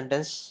 or 2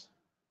 sentence.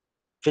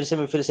 फिर से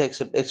मैं फिर से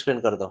explain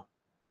करता हूँ।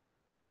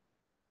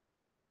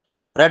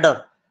 Write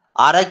down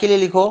RI के लिए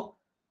लिखो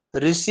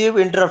receive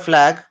inter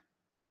flag,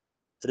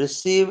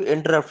 receive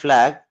inter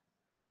flag,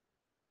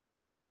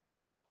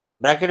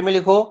 bracket में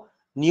लिखो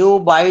new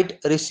bite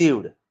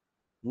received,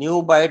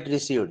 new bite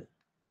received,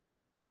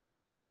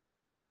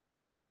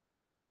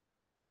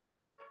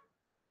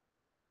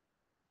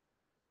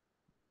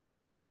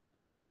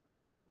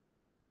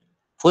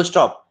 full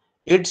stop.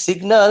 It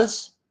signals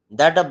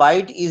that a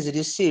byte is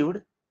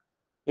received,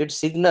 it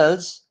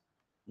signals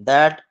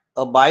that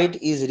a byte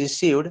is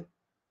received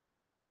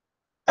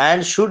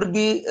and should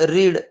be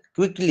read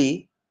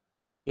quickly,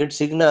 it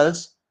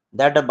signals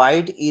that a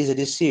byte is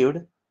received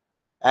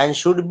and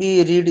should be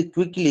read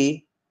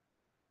quickly,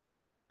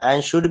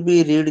 and should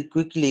be read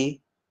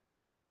quickly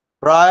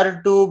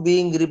prior to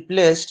being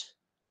replaced,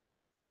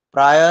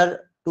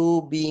 prior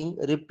to being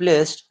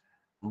replaced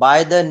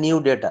by the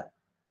new data,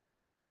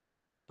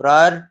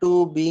 prior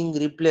to being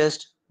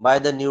replaced by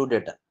the new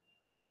data,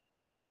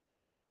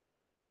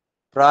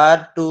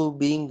 prior to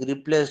being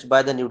replaced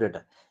by the new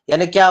data.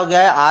 यानी क्या हो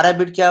गया है? RI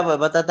bit क्या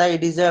बताता है?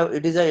 it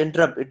is a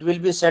interrupt, it will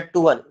be set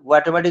to 1. वो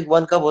automatic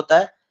 1 कब होता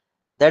है?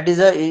 that is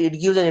a it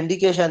gives an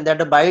indication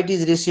that a byte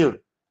is received,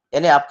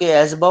 यानी आपके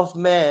SBUF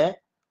में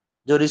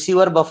जो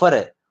रिसीवर बफर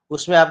है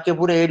उसमें आपके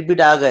पूरे 8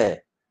 बिट आ गए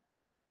हैं,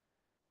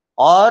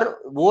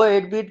 और वो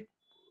 8 bit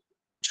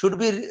should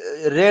be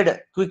read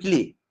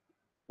quickly,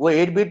 वो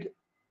 8 bit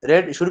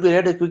read should be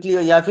read quickly,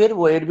 या फिर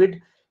वो 8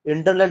 बिट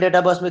इंटरनल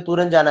डेटा बस में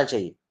तुरंत जाना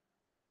चाहिए,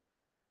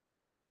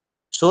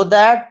 so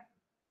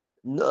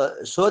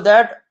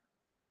that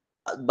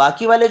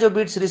बाकी वाले जो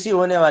बिट्स रिसीव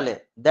होने वाले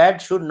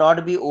that should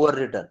not be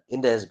overwritten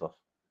in the SBUF,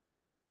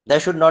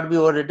 that should not be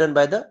overwritten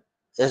by the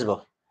SBUF.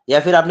 या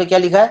फिर आपने क्या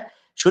लिखा है?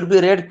 should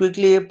be read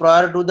quickly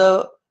prior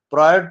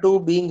to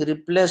being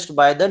replaced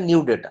by the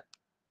new data,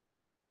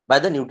 by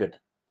the new data.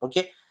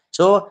 Okay,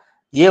 so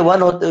ये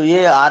 1 होता,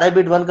 ये RI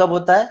bit 1 कब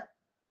होता है?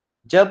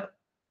 जब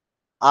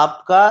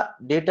आपका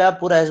डेटा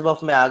पूरा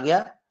SBUF में आ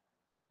गया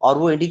और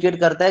वो इंडिकेट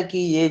करता है कि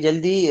ये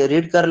जल्दी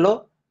रीड कर लो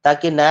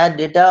ताकि नया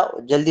डेटा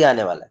जल्दी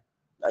आने वाला है,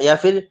 या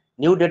फिर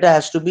new data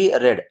has to be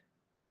red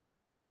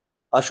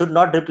or should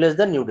not replace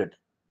the new data.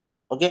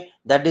 Okay,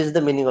 that is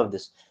the meaning of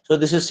this. So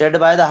this is set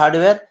by the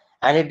hardware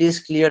and it is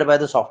cleared by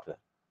the software.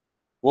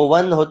 वो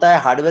 1 होता है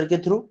hardware के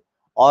through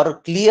और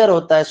clear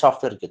होता है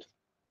software के through.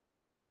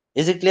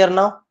 Is it clear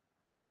now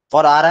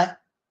for RI?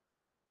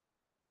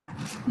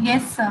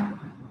 Yes, sir.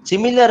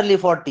 Similarly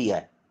for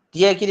TI,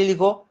 TI के लिए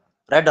लिखो,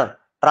 write down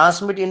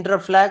transmit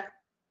interrupt flag,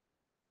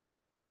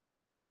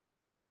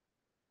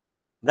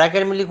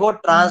 bracket में लिखो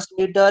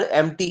transmitter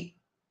empty,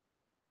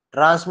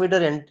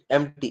 transmitter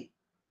empty.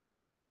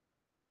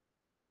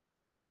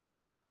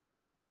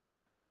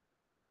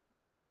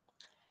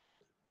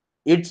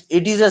 It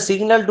is a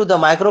signal to the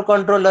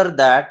microcontroller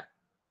that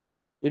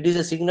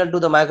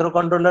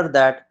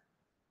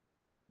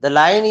the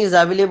line is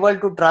available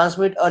to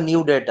transmit a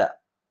new byte.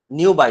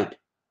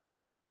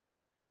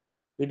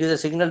 It is a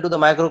signal to the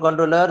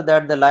microcontroller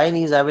that the line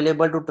is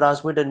available to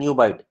transmit a new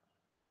byte.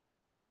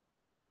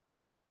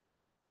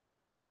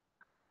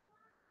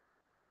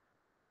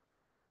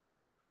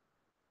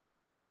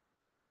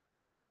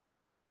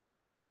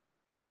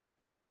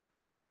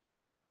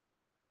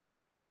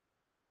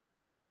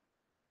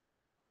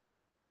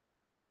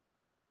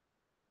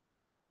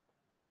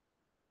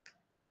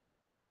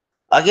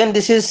 Again,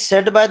 this is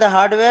set by the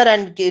hardware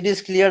and it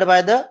is cleared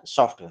by the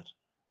software.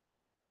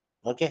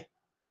 Okay.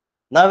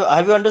 Now,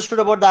 have you understood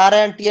about the RI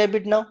and TI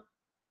bit now?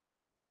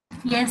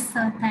 Yes,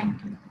 sir.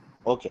 Thank you.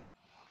 Okay.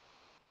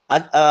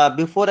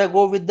 Before I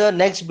go with the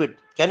next bit,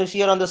 can you see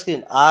here on the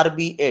screen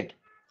RB8,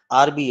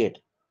 RB8,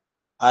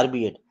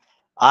 RB8,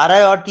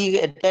 RI और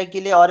TI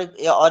के लिए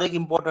और एक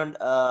important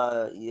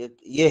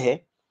ये है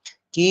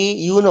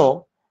कि you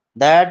know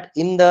that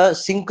in the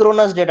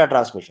synchronous data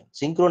transmission,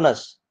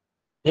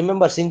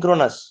 remember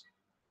synchronous.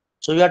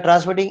 So you are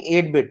transmitting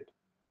 8 bit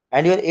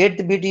and your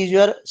 8th bit is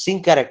your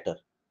sync character.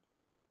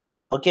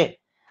 Okay.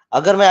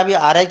 अगर मैं अभी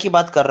RI की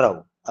बात कर रहा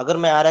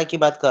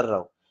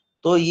हूं,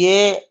 तो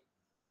ये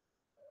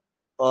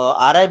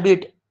RI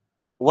bit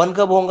 1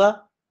 कब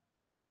होगा?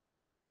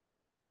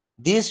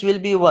 This will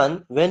be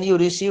 1 when you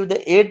receive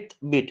the 8th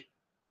bit,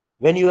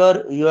 when you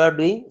are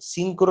doing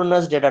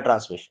synchronous data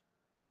transmission.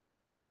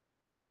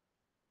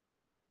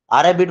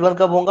 RI bit 1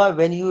 कब होगा?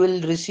 When you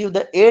will receive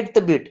the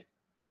 8th bit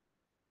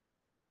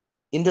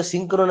in the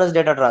synchronous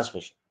data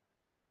transmission.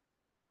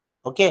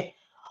 Okay.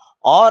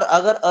 और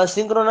अगर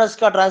asynchronous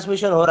का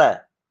transmission हो रहा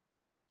है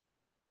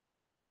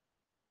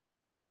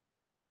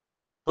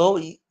तो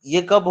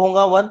ये कब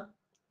होगा? 1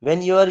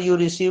 whenever you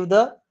receive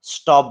the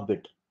stop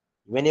bit.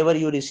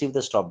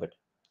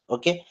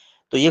 Okay.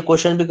 तो ये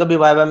क्वेश्चन भी कभी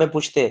वाइवा में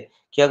पूछते हैं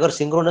कि अगर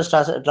सिंक्रोनस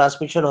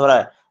ट्रांसमिशन हो रहा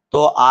है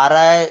तो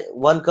RI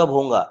 1 कब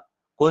होगा,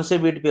 कौन से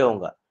बिट पे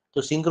होगा?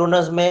 तो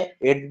सिंक्रोनस में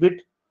 8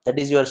 bit, that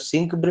is your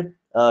sink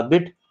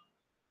bit.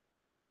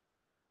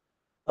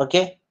 Okay.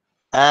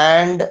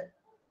 And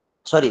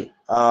sorry,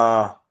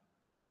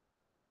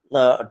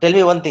 tell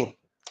me one thing,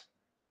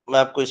 मैं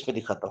आपको इसमें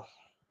दिखाता हूँ.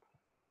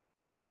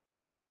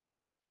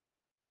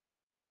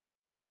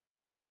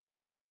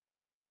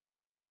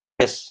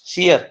 यस,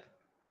 सी हियर,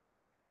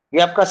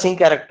 ये आपका सिंक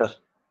कैरेक्टर.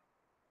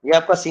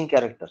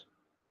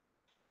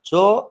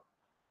 सो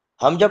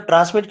हम जब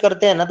ट्रांसमिट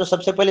करते हैं ना तो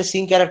सबसे पहले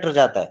सिंक कैरेक्टर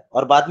जाता है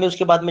और बाद में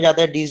उसके बाद में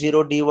जाता है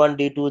D0, D1,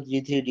 D2,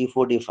 D3,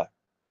 D4, D5.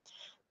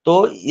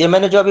 तो ये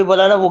मैंने जो अभी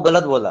बोला ना वो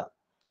गलत बोला.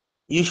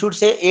 You should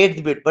say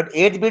 8th bit, but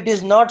 8th bit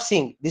is not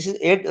sync. This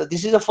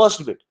is the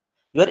first bit.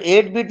 Your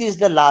 8th bit is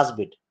the last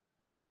bit.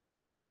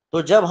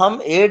 तो जब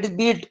हम 8th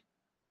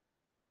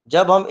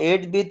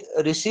bit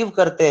रिसीव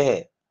करते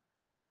हैं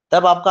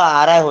तब आपका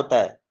RI होता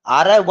है,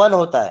 RI 1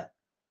 होता है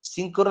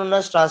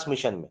सिंक्रोनस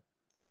ट्रांसमिशन में.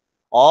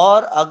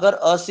 और अगर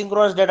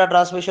असिंक्रोनस डेटा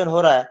ट्रांसमिशन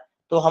हो रहा है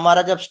तो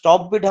हमारा जब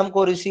स्टॉप बिट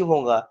हमको रिसीव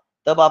होगा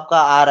तब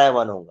आपका RI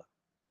 1 होगा.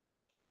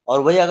 और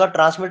वही अगर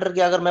ट्रांसमीटर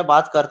की अगर मैं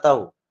बात करता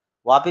हूँ,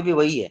 वहां पे भी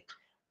वही है.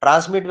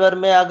 ट्रांसमीटर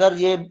में अगर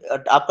ये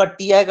आपका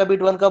TI का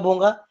बिट 1 कब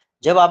होगा?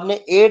 जब आपने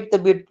 8th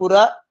बिट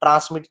पूरा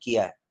ट्रांसमिट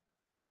किया है,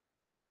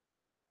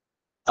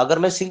 अगर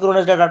मैं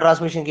सिंक्रोनस डेटा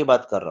ट्रांसमिशन की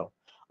बात कर रहा हूँ.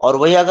 और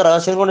वही अगर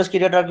असिंक्रोनस की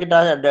डेटा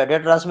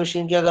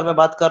ट्रांसमिशन की अगर मैं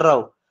बात कर रहा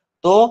हूँ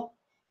तो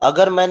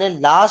अगर मैंने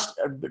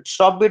लास्ट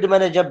स्टॉप बिट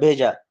मैंने जब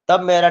भेजा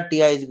तब मेरा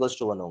TI इज इक्वल्स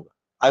टू 1 होगा.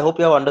 I hope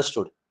you have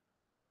understood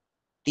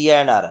TI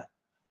and RI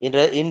in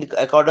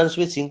accordance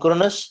with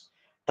synchronous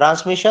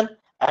transmission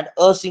and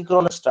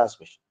asynchronous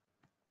transmission.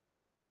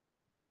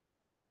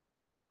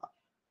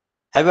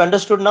 Have you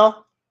understood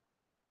now?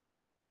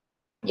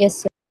 Yes,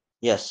 sir.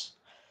 Yes.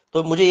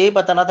 तो मुझे यही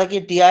बताना था कि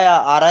TI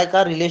RI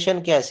का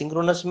रिलेशन क्या है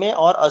सिंक्रोनस में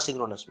और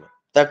असिंक्रोनस में.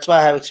 That's why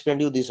I have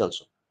explained you this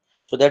also.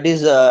 So that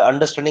is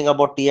understanding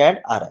about TI and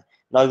RI.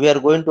 Now we are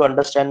going to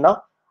understand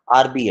now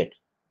RB8.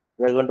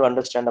 We are going to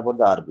understand about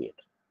the RB8.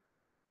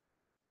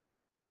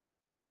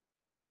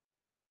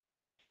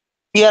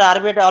 Here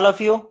RB8, all of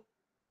you,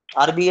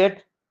 RB8.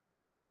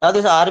 Now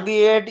this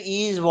RB8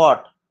 is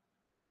what?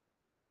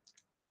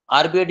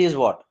 RB8 is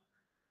what?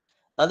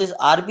 Now this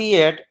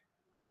RB8,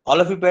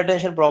 all of you pay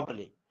attention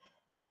properly.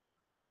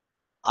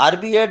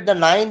 RB8, the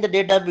 9th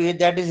data bit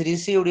that is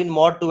received in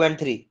mod 2 and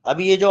 3.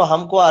 अभी ये जो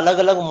हमको अलग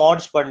अलग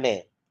mods पढ़ने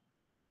हैं,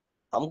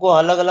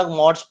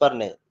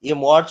 ये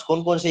mods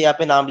कौन कौन से यहाँ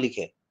पे नाम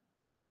लिखे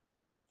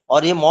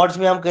और ये mods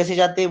में हम कैसे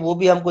जाते हैं वो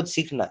भी हमको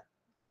सीखना है.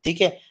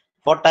 ठीक है.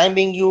 For time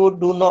being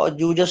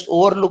you just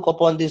overlook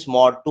upon this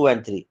mod 2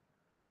 and 3.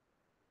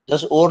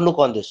 Just overlook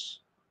on this.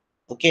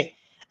 Okay.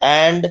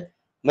 And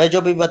मैं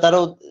जो भी बता रहा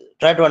हूँ,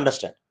 try to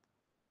understand.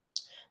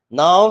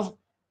 Now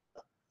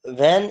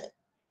when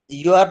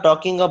you are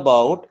talking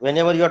about,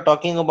 whenever you are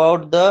talking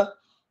about the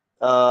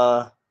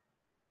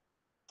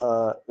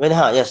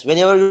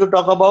whenever you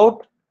talk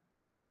about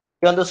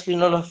on the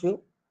screen, all of you.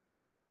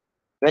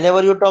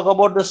 Whenever you talk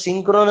about the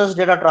synchronous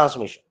data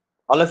transmission,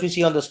 all of you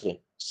see on the screen,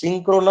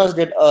 synchronous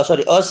data,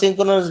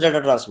 asynchronous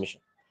data transmission.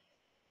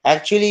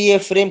 Actually ये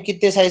frame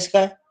कितने size का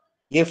है?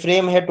 ये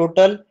frame है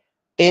total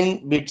 10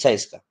 bit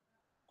size का.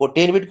 वो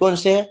 10 bit कौन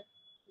से है?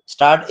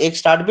 एक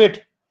स्टार्ट बिट,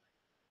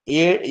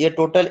 ये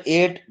टोटल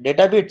 8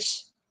 डेटा बिट्स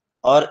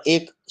और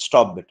एक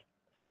स्टॉप बिट.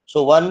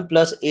 सो 1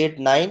 + 8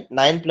 9,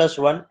 9 +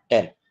 1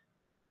 10,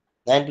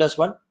 9 +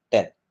 1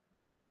 10.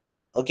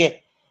 ओके.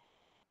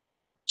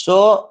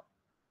 सो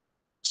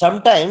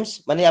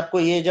समटाइम्स मैंने आपको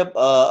ये जब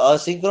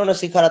असिंक्रोनस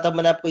सिखा रहा था,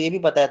 मैंने आपको ये भी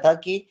बताया था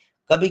कि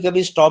कभी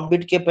कभी स्टॉप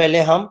बिट के पहले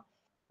हम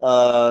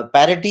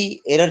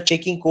पैरिटी एरर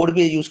चेकिंग कोड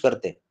भी यूज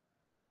करते हैं.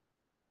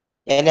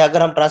 यानी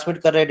अगर हम ट्रांसमिट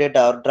कर रहे हैं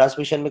डेटा और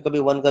ट्रांसमिशन में कभी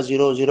 1 का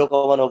 0, 0 का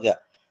 1 हो गया,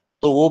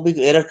 तो वो भी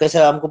एरर कैसे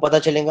हमको पता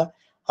चलेगा?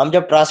 हम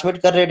जब ट्रांसमिट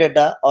कर रहे हैं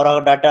डेटा और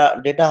अगर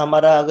डेटा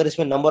हमारा अगर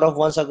इसमें नंबर ऑफ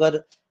वंस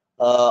अगर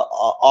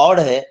ऑड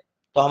है,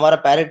 तो हमारा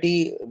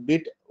पैरिटी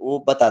बिट वो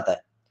बताता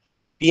है.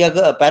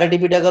 अगर पैरिटी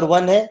बिट अगर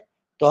 1 है,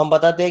 तो हम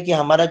बताते हैं कि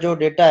हमारा जो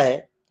डेटा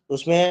है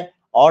उसमें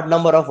ऑड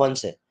नंबर ऑफ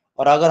वंस है.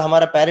 और अगर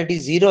हमारा पैरिटी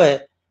 0 है,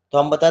 तो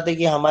हम बताते हैं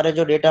कि हमारे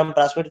जो डेटा हम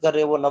ट्रांसमिट कर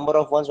रहे हैं वो नंबर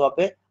ऑफ वंस वहां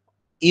पे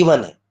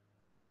इवन है.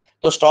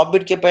 तो स्टॉप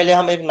बिट के पहले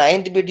हम एक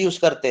 9th बिट यूज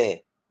करते हैं.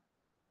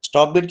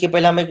 स्टॉप बिट के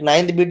पहले हम एक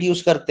 9th बिट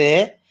यूज करते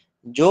हैं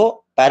जो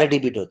पैरिटी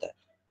बिट होता है.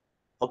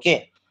 ओके.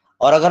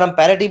 और अगर हम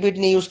पैरिटी बिट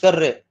नहीं यूज कर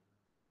रहे,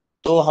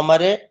 तो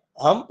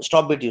हम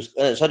स्टॉप बिट यूज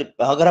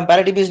अगर हम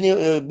पैरिटी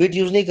बिट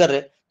यूज नहीं कर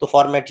रहे, तो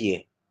फॉर्मेट ये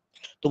है.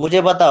 तो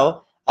मुझे बताओ,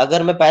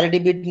 अगर मैं पैरिटी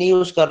बिट नहीं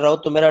यूज कर रहा हूं,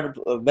 तो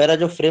मेरा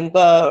जो फ्रेम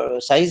का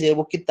साइज है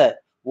वो कितना है?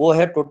 वो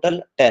है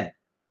टोटल 10.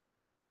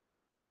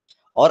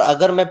 और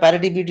अगर मैं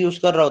पैरिटी बिट यूज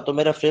कर रहा हूं, तो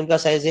मेरा फ्रेम का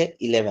साइज है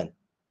 11.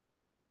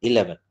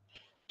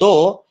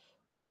 तो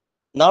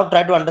नाउ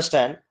ट्राई टू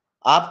अंडरस्टैंड,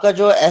 आपका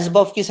जो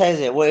SBUF की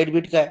साइज है वो 8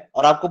 बिट का है,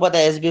 और आपको पता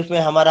है SBUF में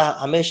हमारा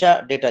हमेशा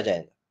डेटा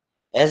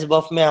जाएगा.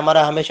 SBUF में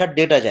हमारा हमेशा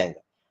डेटा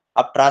जाएगा.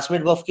 आप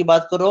ट्रांसमिट बफ की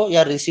बात करो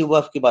या रिसीव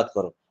बफ की बात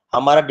करो,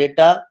 हमारा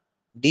डेटा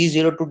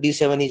D0 to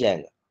D7 ही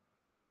जाएगा.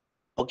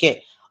 ओके.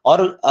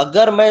 और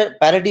अगर मैं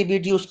पैरिटी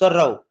बिट यूज कर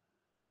रहा हूं,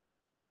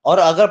 और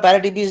अगर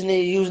पैरिटी बिट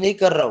यूज नहीं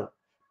कर रहा हूं,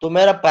 तो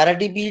मेरा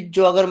पैरिटी बिट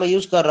जो अगर मैं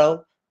यूज कर रहा हूं,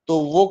 तो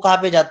वो कहां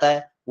पे जाता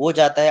है? वो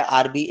जाता है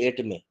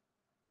RB8 में.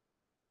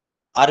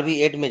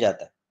 RB8 में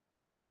जाता है.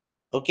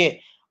 ओके.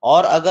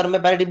 और अगर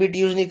मैं पैरिटी बिट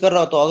यूज नहीं कर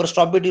रहा हूं, तो अगर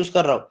स्टॉप बिट यूज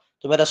कर रहा हूं,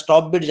 तो मेरा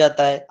स्टॉप बिट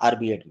जाता है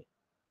RB8 में.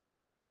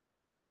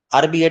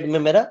 RB8 में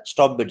मेरा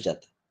स्टॉप बिट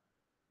जाता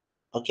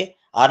है. ओके.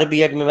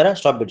 RB8 में मेरा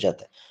स्टॉप बिट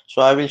जाता है.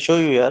 सो I will show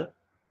you here.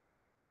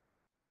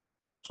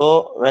 So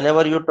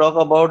whenever you talk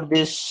about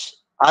this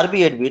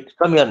RB8 bit,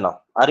 come here now,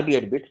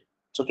 RB8 bit.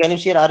 So can you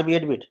see here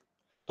RB8 bit?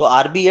 तो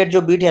RB8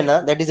 जो bit है ना,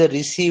 that is a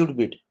received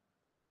bit.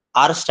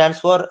 R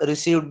stands for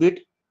received bit.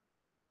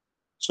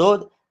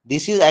 So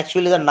this is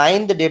actually the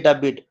 9th data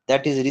bit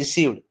that is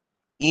received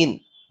in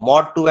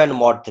mod 2 and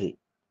mod 3.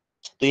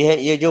 तो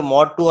ये जो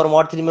mod 2 और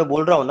mod 3 में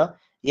बोल रहा हूँ ना,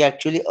 ये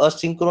actually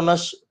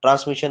asynchronous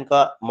transmission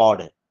का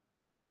mod है.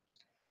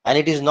 And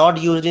it is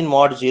not used in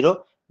mod 0,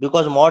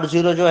 because mod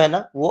 0 जो है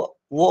ना,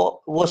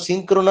 वो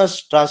synchronous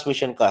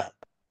transmission का है.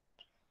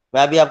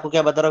 मैं अभी आपको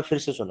क्या बता रहा हूँ, फिर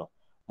से सुनो.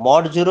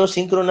 mod 0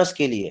 सिंक्रोनस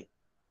के लिए,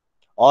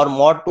 और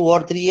mod 2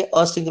 और 3 ये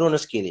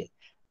असिंक्रोनस के लिए.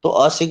 तो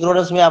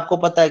असिंक्रोनस में आपको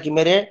पता है कि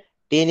मेरे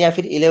 10 या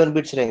फिर 11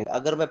 बिट्स रहेंगे.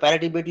 अगर मैं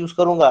पैरिटी बिट यूज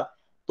करूंगा,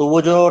 तो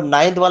वो जो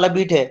 9th वाला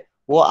बिट है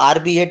वो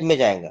RB8 में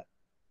जाएगा,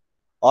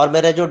 और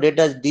मेरा जो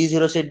डेटा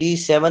D0 से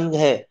D7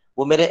 है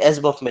वो मेरे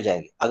SBUF में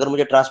जाएंगे, अगर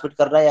मुझे ट्रांसमिट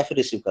करना है या फिर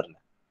रिसीव करना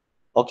है.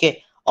 ओके.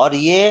 और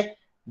ये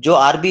जो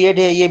RB8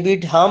 है, ये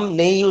बिट हम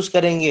नहीं यूज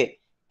करेंगे,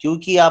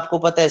 क्योंकि आपको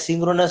पता है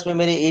सिंक्रोनस में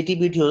मेरे 80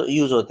 बिट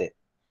यूज होते हैं,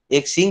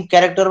 एक सिंक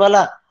कैरेक्टर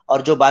वाला,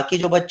 और जो बाकी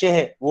जो बच्चे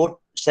हैं वो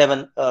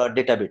 7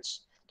 डेटा बिट्स.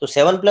 तो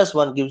 7 +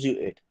 1 gives you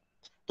 8.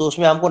 तो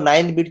उसमें हमको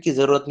 9 बिट की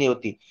जरूरत नहीं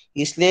होती,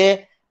 इसलिए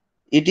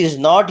it is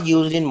not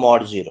used in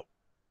mod 0.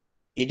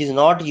 It is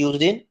not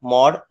used in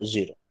mod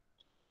 0.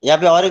 यहाँ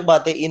पे और एक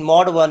बात है, इन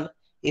mod 1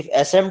 if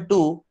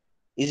SM2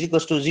 is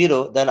equals to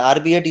 0, then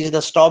RB8 is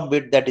the stop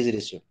bit that is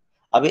received.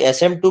 अभी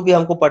SM2 भी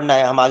हमको पढ़ना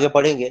है, हम आगे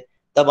पढ़ेंगे,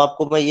 तब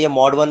आपको मैं ये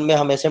mod 1 में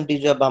हम SMT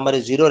जब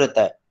हमारे 0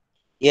 रहता है,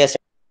 ये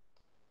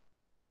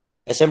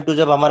SM2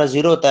 जब हमारा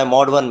 0 होता है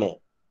mod 1 में,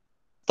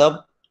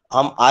 तब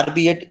हम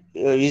RB8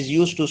 is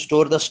used to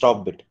store the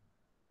stop bit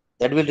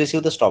that will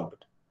receive the stop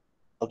bit.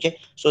 Okay,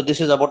 so this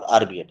is about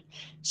RB8.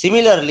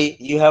 Similarly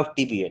you have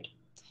TB8.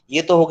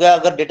 ये तो हो गया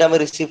अगर डेटा में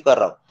रिसीव कर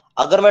रहा हूँ.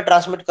 अगर मैं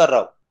ट्रांसमिट कर रहा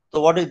हूँ,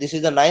 तो what is this?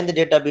 Is the 9th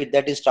data bit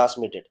that is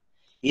transmitted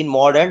in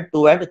mod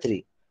 2 and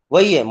 3.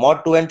 वही है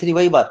mod 2 and 3,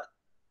 वही बात,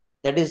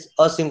 that is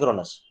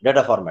asynchronous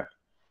data format.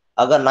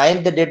 अगर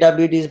 9th data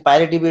bit is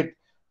parity bit,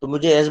 तो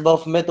मुझे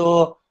SBUF में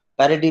तो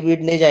पैरिटी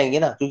बिट नहीं जाएंगे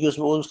ना, क्योंकि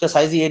उसमें उसका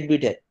साइज ही 8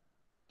 बिट है.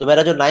 तो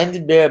मेरा जो 9th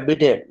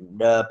बिट है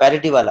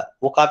पैरिटी वाला,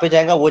 वो कहाँ पे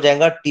जाएगा? वो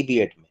जाएगा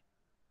TB8 में.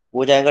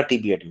 वो जाएगा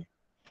TB8 में.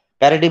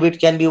 Parity bit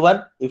can be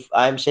 1 if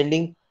I am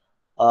sending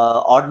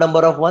odd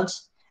number of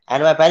ones,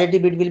 and my parity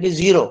bit will be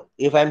 0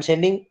 if I am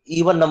sending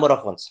even number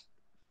of ones.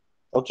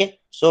 Okay,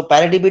 so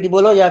parity bit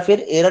बोलो या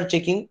फिर error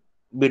checking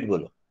bit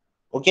बोलो.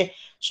 Okay,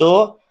 so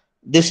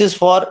This is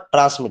for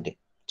transmitting.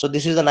 So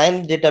this is the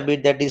 9 data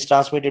bit that is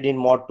transmitted in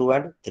mod 2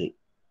 and 3.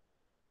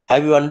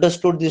 Have you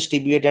understood this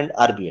TB8 and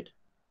RB8?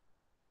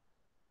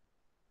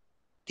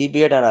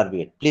 TB8 and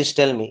RB8. Please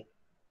tell me.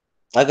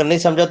 अगर नहीं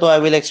समझा तो I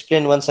will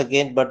explain once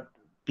again, but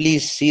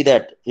please see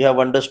that you have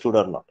understood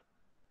or not.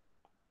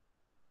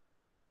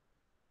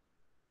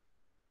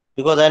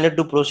 Because I need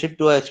to proceed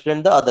to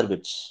explain the other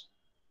bits.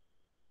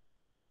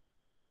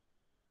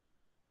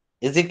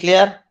 Is it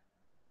clear?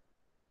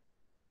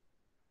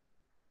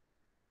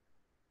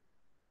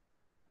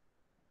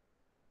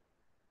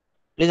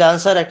 Please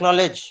answer,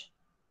 acknowledge.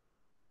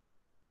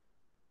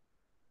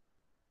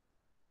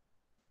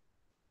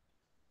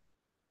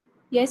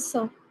 Yes,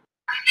 sir.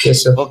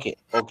 Yes, sir. Okay.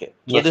 So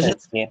Yes, this sir, is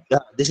it's clear.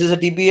 this is a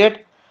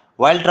TB8.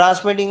 While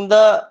transmitting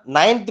the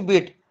ninth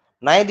bit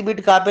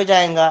कहाँ पे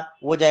जाएगा?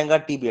 वो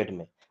जाएगा TB8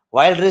 में.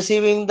 While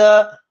receiving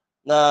the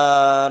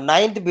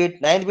ninth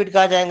bit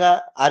कहाँ जाएगा?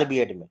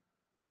 RB8 में.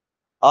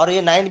 और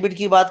ये 9 बिट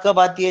की बात कब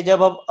आती है?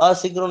 जब हम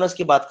असिंक्रोनस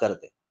की बात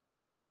करते हैं.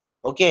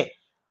 ओके.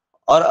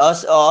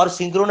 और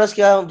सिंक्रोनस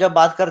की जब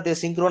बात करते हैं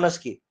सिंक्रोनस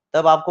की,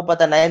 तब आपको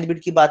पता 9 बिट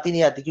की बात ही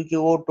नहीं आती, क्योंकि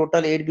वो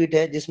टोटल 8 बिट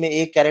है जिसमें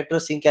एक कैरेक्टर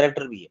सिंक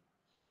कैरेक्टर भी है.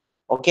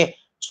 ओके.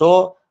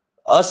 सो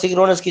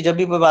असिंक्रोनस की जब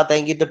भी बात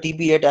आएंगी तो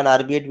TB8 and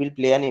RB8 will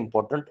play an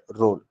important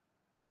role.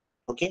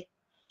 Okay.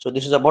 So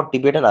this is about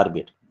TB8 and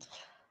RB8.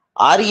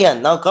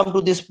 REN, now come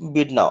to this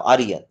bit now.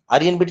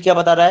 REN bit क्या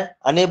बता रहा है?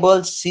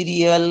 Enable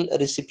serial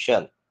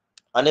reception.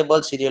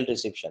 Enable serial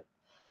reception.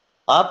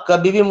 आप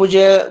कभी भी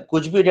मुझे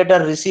कुछ भी डेटा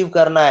रिसीव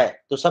करना है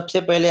तो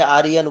सबसे पहले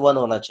REN 1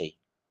 होना चाहिए,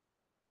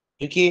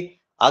 क्योंकि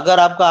अगर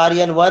आपका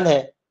REN 1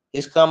 है,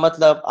 इसका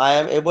मतलब I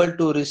am able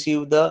to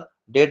receive the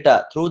data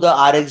through the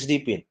RxD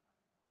pin.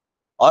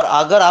 और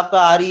अगर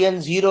आपका REN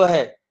 0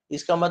 है,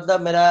 इसका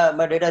मतलब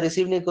मैं डेटा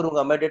रिसीव नहीं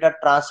करूंगा, मैं डेटा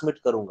ट्रांसमिट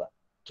करूंगा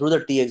through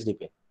the TXD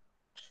pin.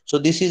 So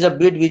this is a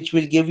bit which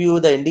will give you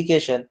the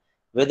indication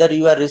whether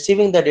you are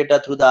receiving the data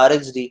through the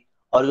RxD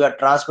or you are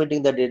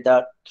transmitting the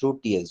data through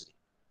TXD.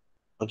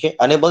 Okay,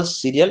 enables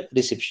serial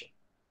reception.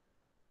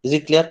 Is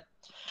it clear?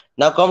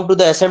 Now come to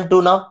the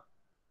SM2 now.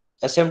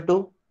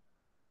 SM2.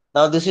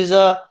 Now this is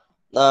a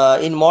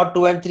in mod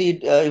 2 and 3,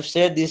 if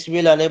said this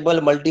will enable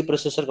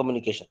multi-processor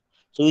communication.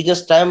 So we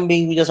just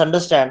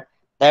understand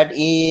that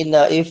in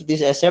if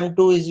this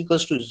SM2 is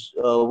equals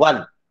to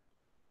 1,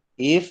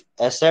 if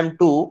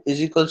SM2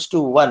 is equals to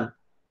 1,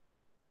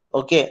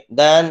 okay,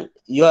 then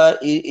you are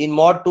in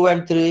mod 2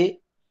 and 3,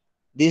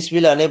 this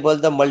will enable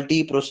the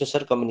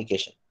multi-processor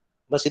communication.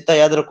 बस इतना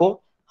याद रखो,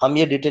 हम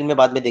ये detail में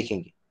बाद में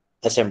देखेंगे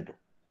SM2.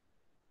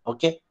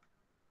 Okay,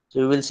 so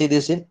we will see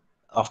this in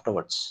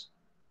afterwards.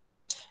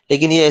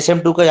 लेकिन ये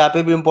SM2 का यहाँ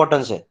पे भी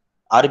इंपॉर्टेंस है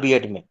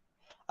RB8 में.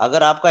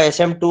 अगर आपका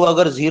SM2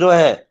 अगर 0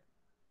 है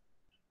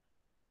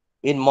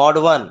इन mod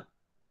 1,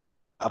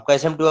 आपका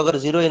SM2 अगर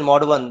 0 in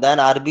mod 1, then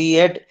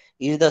RB8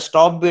 is the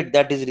stop bit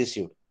that is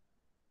received.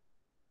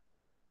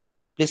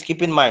 Please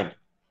keep in mind,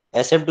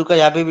 SM2 का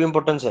यहाँ पे भी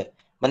इंपॉर्टेंस है.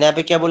 मैंने यहाँ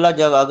पे क्या बोला?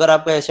 जब अगर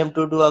आपका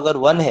SM2 अगर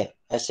 1 है,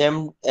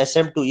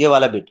 SM2 ये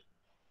वाला बिट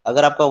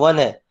अगर आपका 1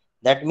 है,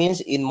 that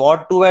means in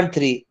mod 2 and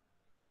 3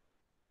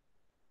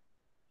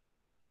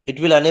 it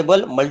will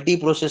enable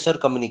multi-processor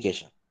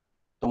communication.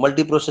 So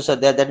multi-processor,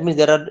 that means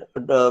there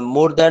are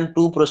more than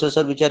 2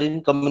 processor which are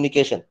in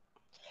communication.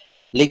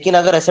 लेकिन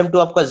अगर SM2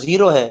 आपका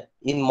 0 है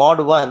in mod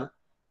 1,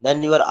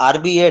 then your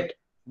RB8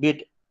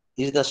 bit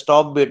is the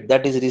stop bit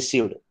that is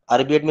received.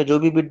 RB8 में जो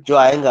भी bit जो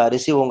आएगा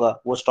receive होगा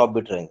वो stop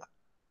bit रहेगा.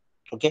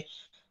 Okay,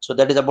 so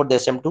that is about the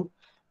SM2.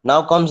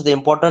 Now comes the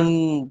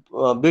important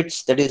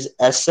bits, that is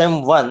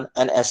SM1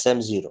 and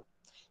SM0.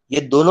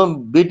 ये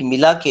दोनों bit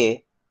मिला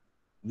के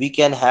we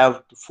can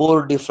have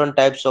 4 different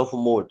types of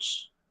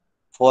modes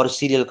for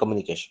serial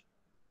communication.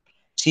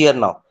 See here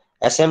now,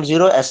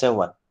 SM0,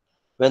 SM1.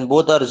 When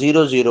both are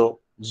 0, 0,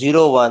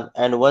 0, 1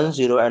 and 1,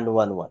 0 and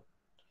 1, 1.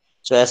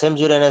 So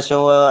SM0 and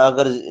SM1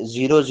 अगर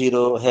 0,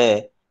 0 है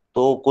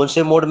तो कौन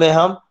से mode में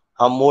हम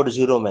मोड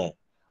 0 में है.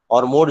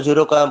 और मोड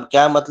 0 का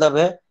क्या मतलब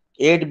है?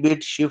 8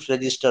 बिट शिफ्ट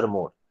रजिस्टर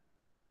मोड.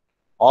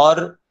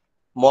 और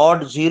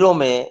मोड 0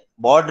 में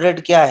बॉड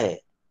रेट क्या है?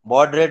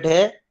 बॉड रेट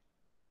है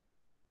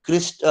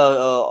Christ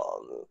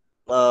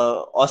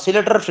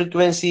oscillator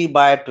frequency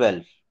bye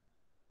 12.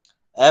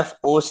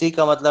 FOC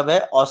का मतलब है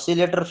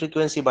oscillator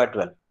frequency bye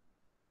 12.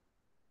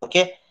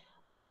 Okay.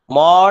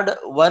 Mod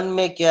 1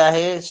 में क्या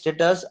है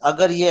स्टेटस?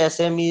 अगर ये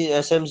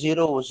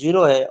SM0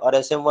 0 है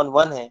और SM1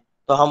 1 है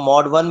तो हम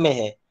मॉड 1 में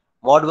है.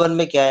 मॉड 1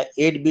 में क्या है?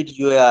 8 bit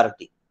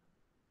UART.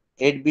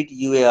 8 bit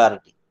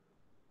UART.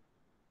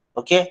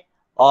 Okay.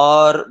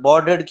 और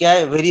बॉड रेट क्या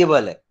है?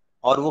 वेरिएबल है.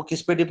 और वो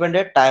किस पे डिपेंड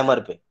है? टाइमर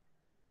पे.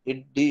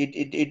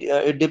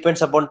 It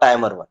depends upon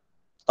timer 1.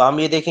 तो हम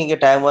ये देखेंगे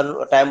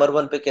टाइमर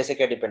 1 पे कैसे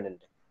क्या डिपेंडेंट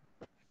है.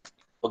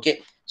 Okay,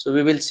 so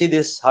we will see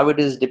this how it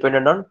is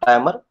dependent on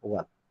timer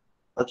 1.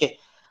 Okay,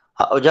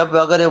 जब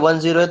अगर ये 1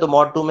 0 है तो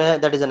मॉड 2 में है,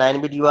 that is a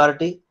 9 bit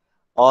UART.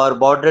 और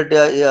baud rate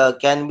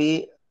can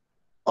be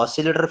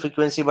oscillator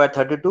frequency bye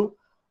 32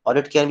 और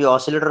it can be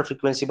oscillator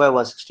frequency bye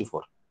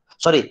 164.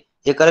 Sorry,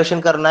 ये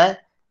करेक्शन करना है,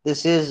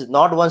 this is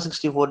not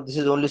 164, this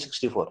is only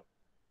 64.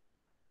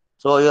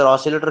 So your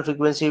oscillator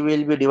frequency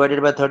will be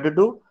divided by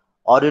 32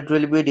 or it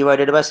will be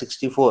divided by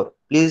 64.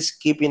 Please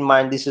keep in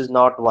mind this is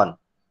not 1.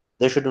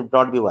 There should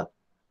not be 1.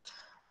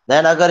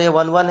 Then अगर ये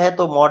 1 1 है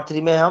तो mod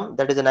 3 में हम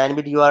that is a 9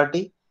 bit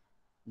UART.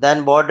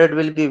 Then baud rate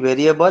will be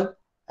variable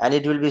and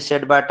it will be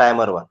set by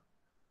timer 1.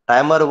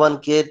 Timer 1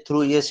 के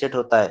through ये set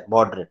होता है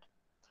baud rate.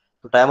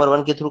 तो timer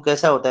 1 के through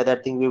कैसा होता है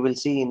that thing we will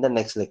see in the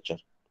next lecture.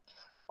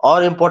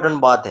 और important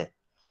बात है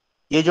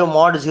ये जो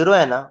mod 0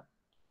 है ना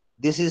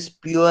this is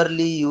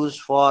purely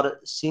used for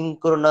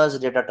synchronous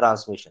data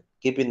transmission.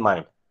 Keep in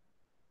mind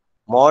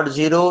mod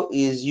 0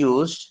 is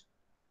used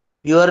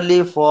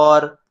purely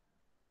for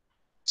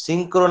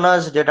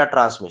synchronous data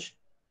transmission,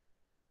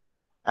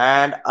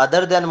 and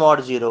other than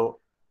mod 0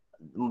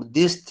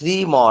 these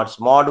three mods,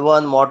 mod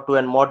 1, mod 2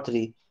 and mod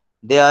 3,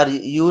 they are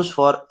used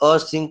for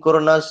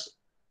asynchronous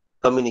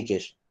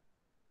communication.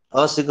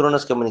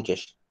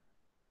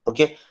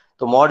 Okay,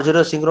 so mod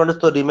 0 synchronous,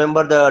 so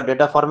remember the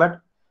data format,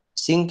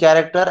 sync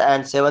character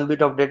and 7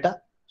 bit of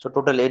data, so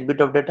total 8 bit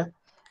of data.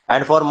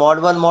 And for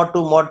mod 1, mod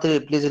 2, mod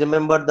 3, please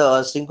remember the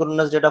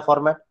asynchronous data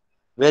format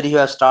where you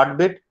have start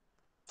bit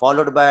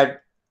followed by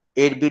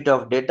 8 bit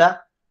of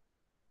data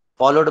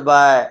followed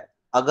by,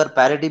 अगर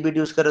parity bit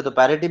use करे तो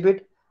parity bit,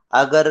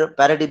 अगर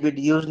parity bit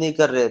use नहीं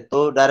कर रहे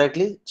तो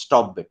directly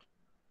stop bit.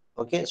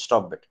 Okay,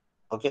 stop bit.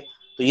 Okay,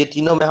 तो ये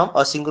तीनों में हम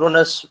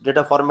asynchronous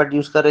data format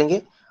use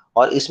करेंगे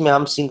और इसमें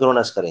हम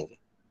synchronous करेंगे.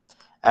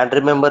 And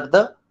remember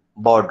the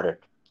baud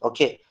rate.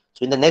 Okay,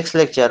 so in the next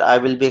lecture I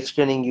will be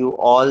explaining you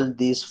all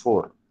these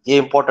four.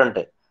 ये important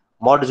है.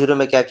 mod 0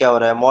 में क्या क्या हो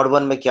रहा है, mod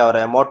 1 में क्या हो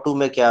रहा है, mod 2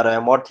 में क्या हो रहा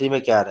है, mod 3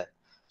 में क्या हो रहा है.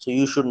 So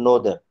you should know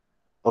them.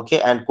 Okay,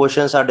 and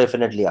questions are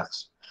definitely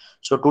asked.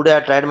 So today I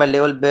tried my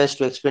level best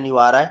to explain you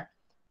RI,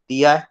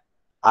 TI,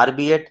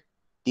 RB8,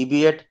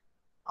 TB8,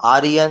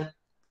 REN,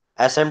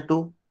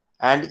 SM2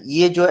 and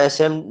ये जो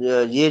SM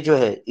ये जो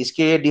है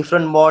इसके ये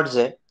different mods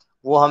है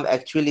वो हम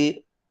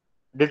actually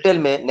detail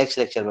में next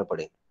lecture में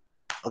पढ़ेंगे.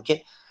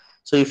 Okay,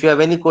 so if you have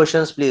any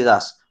questions please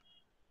ask.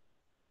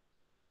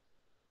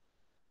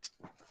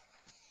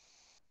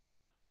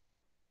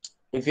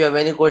 If you have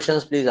any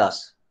questions please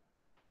ask.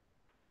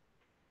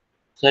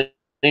 Sir,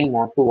 in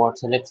mod 2, what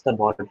selects the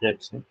baud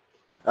rate, sir?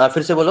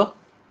 फिर से बोलो.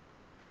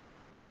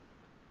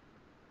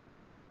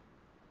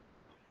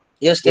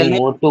 Yes, tell In me.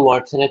 mod 2,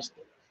 what selects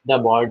the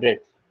baud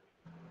rate?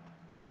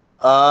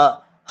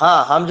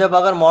 हाँ, हम जब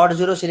अगर mod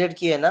 0 select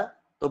किए ना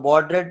तो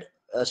baud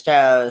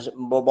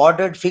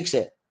rate फिक्स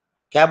है.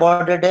 क्या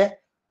baud rate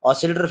है?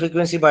 Oscillator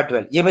frequency bye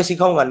 12. ये मैं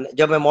सिखाऊंगा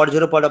जब मैं mod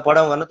 0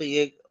 पढ़ाऊंगा ना, तो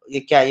ये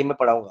क्या है ये मैं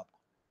पढ़ाऊंगा.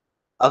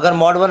 अगर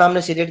mod 1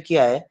 हमने सिलेक्ट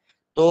किया है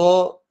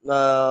तो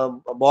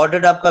baud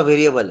rate आपका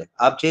वेरिएबल है,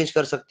 आप चेंज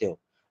कर सकते हो,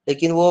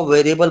 लेकिन वो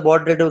वेरिएबल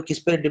baud rate किस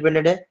पे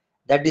डिपेंडेंट है?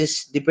 That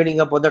is depending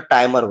upon the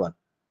timer 1.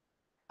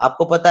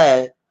 आपको पता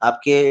है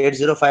आपके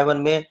 8051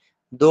 में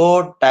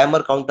 2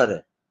 टाइमर काउंटर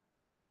है.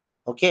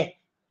 ओके,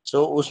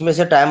 सो उसमें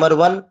से timer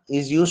 1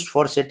 is used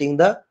for setting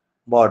the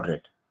baud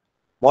rate.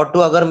 mod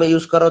 2 अगर मैं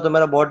यूज कर रहा हूं तो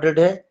मेरा baud rate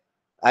है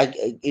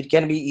it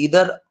can be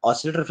either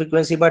oscillator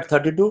frequency by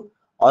 32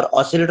 और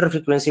oscillator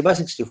frequency by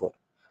 64.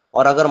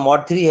 और अगर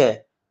mod 3 है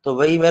तो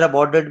वही मेरा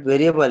baud rate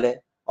वेरिएबल है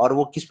और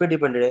वो किस पे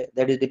डिपेंडेड है?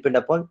 That is depend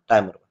upon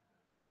timer 1.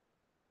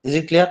 Is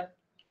it clear?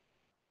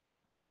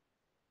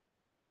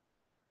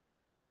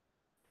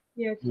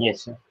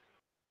 Yes, sir.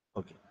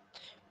 Okay,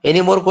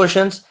 any more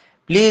questions?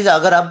 Please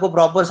अगर आपको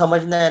प्रॉपर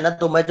समझना है ना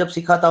तो मैं जब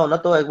सिखाता हूँ ना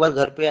तो एक बार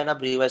घर पे है ना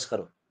रिवाइज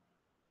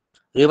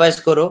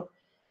करो.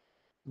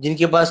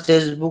 जिनके पास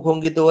टेक्स्ट बुक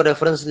होंगी तो वो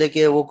रेफरेंस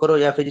लेके वो करो,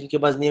 या फिर जिनके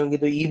पास नहीं होंगी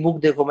तो ई बुक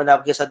देखो. मैंने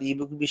आपके साथ ई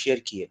बुक भी शेयर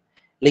की है,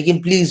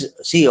 लेकिन please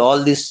see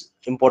all this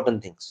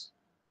important things.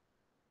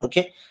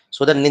 Okay,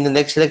 so that in the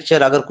next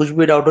lecture अगर कुछ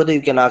भी डाउट हो तो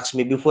you can ask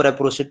me before I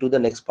proceed to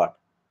the next part.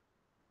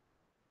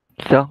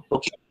 Sir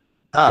okay,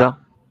 हाँ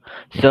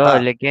सर हाँ.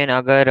 लेकिन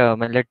अगर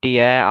मतलब टी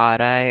आई आ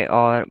रहा है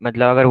और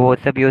मतलब अगर वो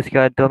सब यूज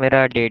किया तो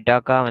मेरा डेटा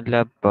का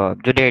मतलब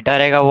जो डेटा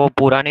रहेगा वो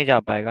पूरा नहीं जा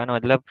पाएगा ना.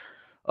 मतलब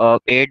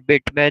 8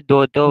 बिट में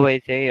दो तो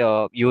वैसे ही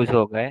यूज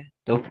हो गए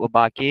तो वो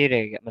बाकी ही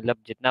रहेगा, मतलब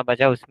जितना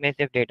बचा उसमें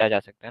सिर्फ डेटा जा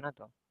सकता है ना.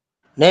 तो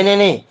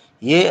नहीं,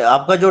 ये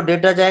आपका जो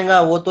डेटा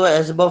जाएगा वो तो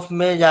SBUF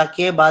में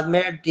जाके बाद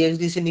में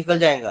TXD से निकल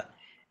जाएगा,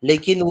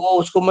 लेकिन वो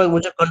उसको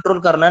मुझे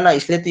कंट्रोल करना है ना,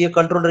 इसलिए तो ये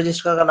कंट्रोल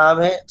रजिस्टर का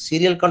नाम है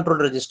सीरियल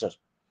कंट्रोल रजिस्टर.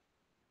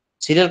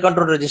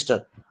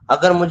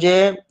 अगर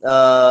मुझे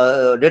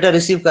डेटा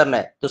रिसीव करना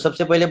है तो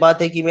सबसे पहले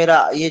बात है कि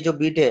मेरा ये जो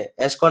बीट है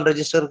SCON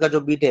रजिस्टर का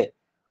जो बीट है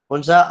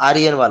कौन सा,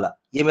 REN वाला,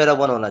 ये मेरा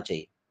 1 होना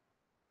चाहिए.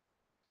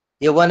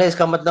 ये 1 है,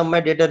 इसका मतलब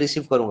मैं डेटा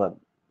रिसीव करूंगा.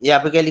 ये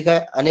यहाँ पे क्या लिखा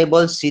है?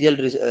 Enable serial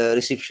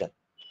reception.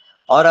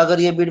 और अगर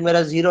ये बिट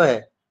मेरा 0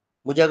 है,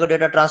 मुझे अगर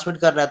डेटा ट्रांसमिट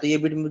करना है तो ये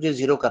बिट मुझे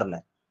 0 करना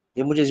है,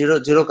 ये मुझे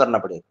 0 करना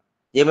पड़ेगा,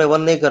 ये मैं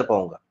 1 नहीं कर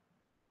पाऊंगा.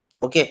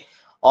 ओके,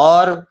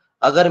 और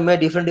अगर मैं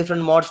डिफरेंट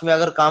मोड्स में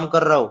अगर काम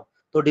कर रहा हूँ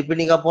तो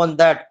depending upon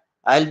that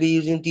I will be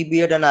using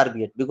TB8 and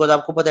RB8. Because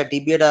आपको पता है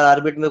TB8 और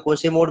RB8 में कौन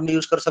से मोड में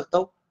यूज कर सकता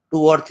हूँ?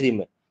 2 और 3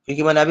 में,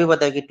 क्योंकि मैंने अभी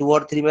बताया कि 2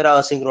 और 3 मेरा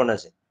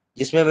असिंक्रोनस है,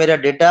 जिसमें मेरा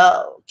डेटा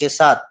के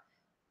साथ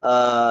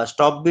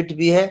स्टॉप बिट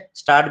भी है,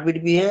 स्टार्ट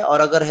बिट भी है,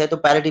 और अगर है तो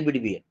पैरिटी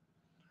बिट भी है.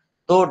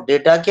 तो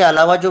डेटा के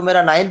अलावा जो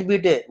मेरा 9th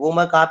बिट है वो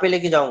मैं कहाँ पे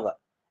लेके जाऊंगा?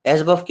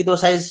 SBUF की तो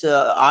साइज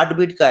 8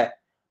 बिट का है,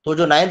 तो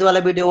जो 9th वाला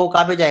बिट है वो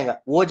कहाँ पे जाएगा?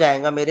 वो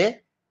जाएगा मेरे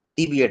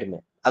TB8 में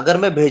अगर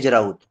मैं भेज रहा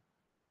हूँ तो,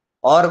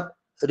 और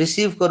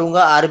रिसीव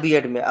करूंगा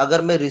RB8 में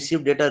अगर मैं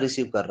डेटा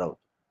रिसीव कर रहा हूँ।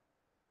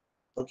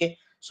 ओके,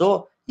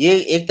 सो ये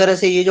एक तरह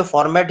से ये जो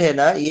फॉर्मेट है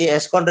ना, ये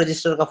SCON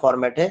रजिस्टर का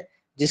फॉर्मेट है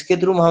जिसके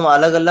थ्रू हम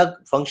अलग अलग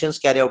फंक्शंस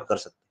कैरी आउट कर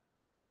सकते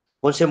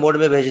हैं। कौन से मोड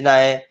में भेजना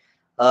है,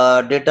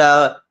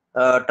 डेटा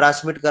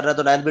ट्रांसमिट कर रहा है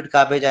तो 9 बिट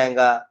कहाँ पे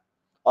जाएगा,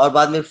 और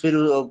बाद में फिर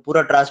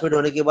पूरा ट्रांसमिट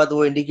होने के बाद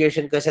वो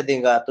इंडिकेशन कैसे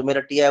देगा, तो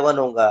मेरा TI1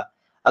 होगा।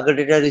 अगर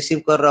डेटा रिसीव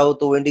कर रहा हूँ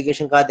तो वो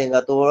इंडिकेशन कहाँ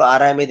देगा, तो वो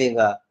RI में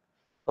देगा।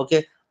 ओके,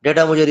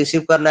 डेटा मुझे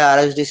रिसीव करना है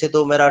RSD से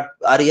तो मेरा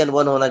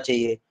REN1 होना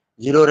चाहिए,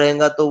 0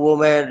 रहेगा तो वो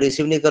मैं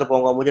रिसीव नहीं कर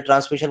पाऊंगा, मुझे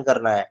ट्रांसमिशन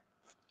करना है।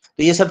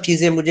 तो ये सब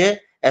चीजें मुझे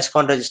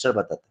SCON रजिस्टर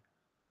बताते हैं।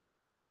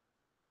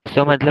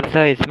 तो मतलब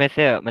सर इसमें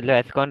से मतलब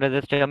एस्कॉन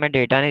रजिस्टर में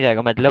डेटा नहीं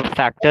जाएगा, मतलब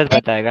फैक्टर्स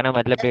बताएगा ना,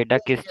 मतलब डेटा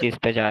किस चीज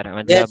पे जा रहा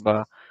है, Yes.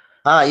 मतलब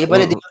हाँ, ये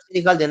पहले दिमाग से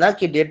निकाल देना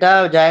कि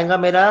डेटा जाएगा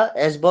मेरा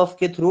SBUF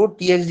के थ्रू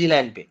TXD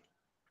लाइन पे।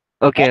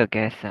 ओके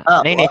ओके सर,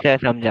 हाँ नहीं नहीं सर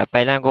समझा,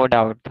 पहला को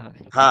डाउट था।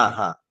 हाँ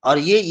हाँ, और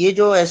ये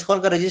जो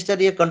SCON का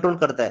रजिस्टर ये कंट्रोल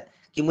करता है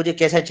कि मुझे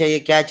कैसा चाहिए,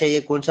 क्या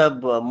चाहिए, कौन सा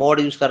मोड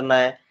यूज करना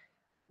है,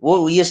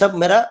 वो ये सब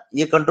मेरा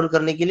ये कंट्रोल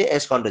करने के लिए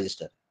SCON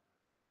register.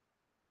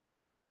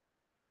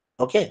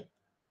 Okay,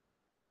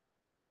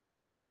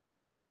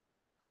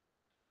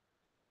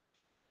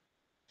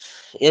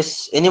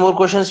 yes, any more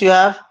questions you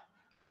have?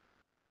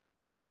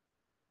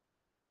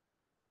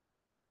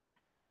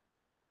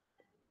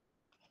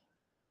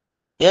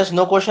 Yes,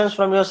 no questions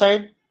from your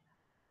side?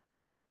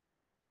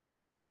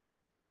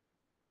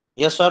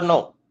 Yes or no?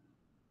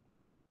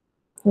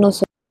 No,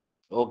 sir.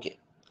 Okay.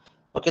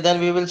 Okay, then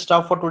we will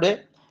stop for today.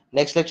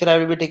 Next lecture I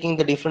will be taking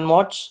the different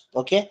modes.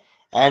 Okay,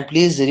 and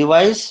please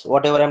revise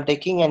whatever I'm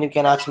taking and you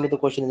can ask me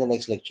the question in the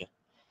next lecture.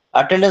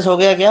 Attendance हो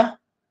गया क्या?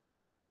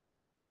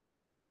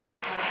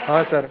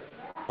 हाँ sir,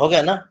 हो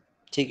गया ना?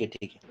 ठीक है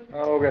ठीक है,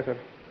 हाँ हो गया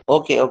sir.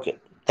 Okay okay,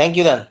 thank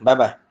you then, bye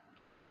bye.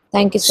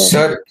 Thank you, sir.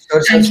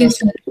 Sir, Thank you,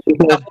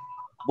 sir.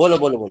 बोलो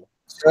बोलो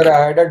बोलो। I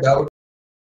had a doubt.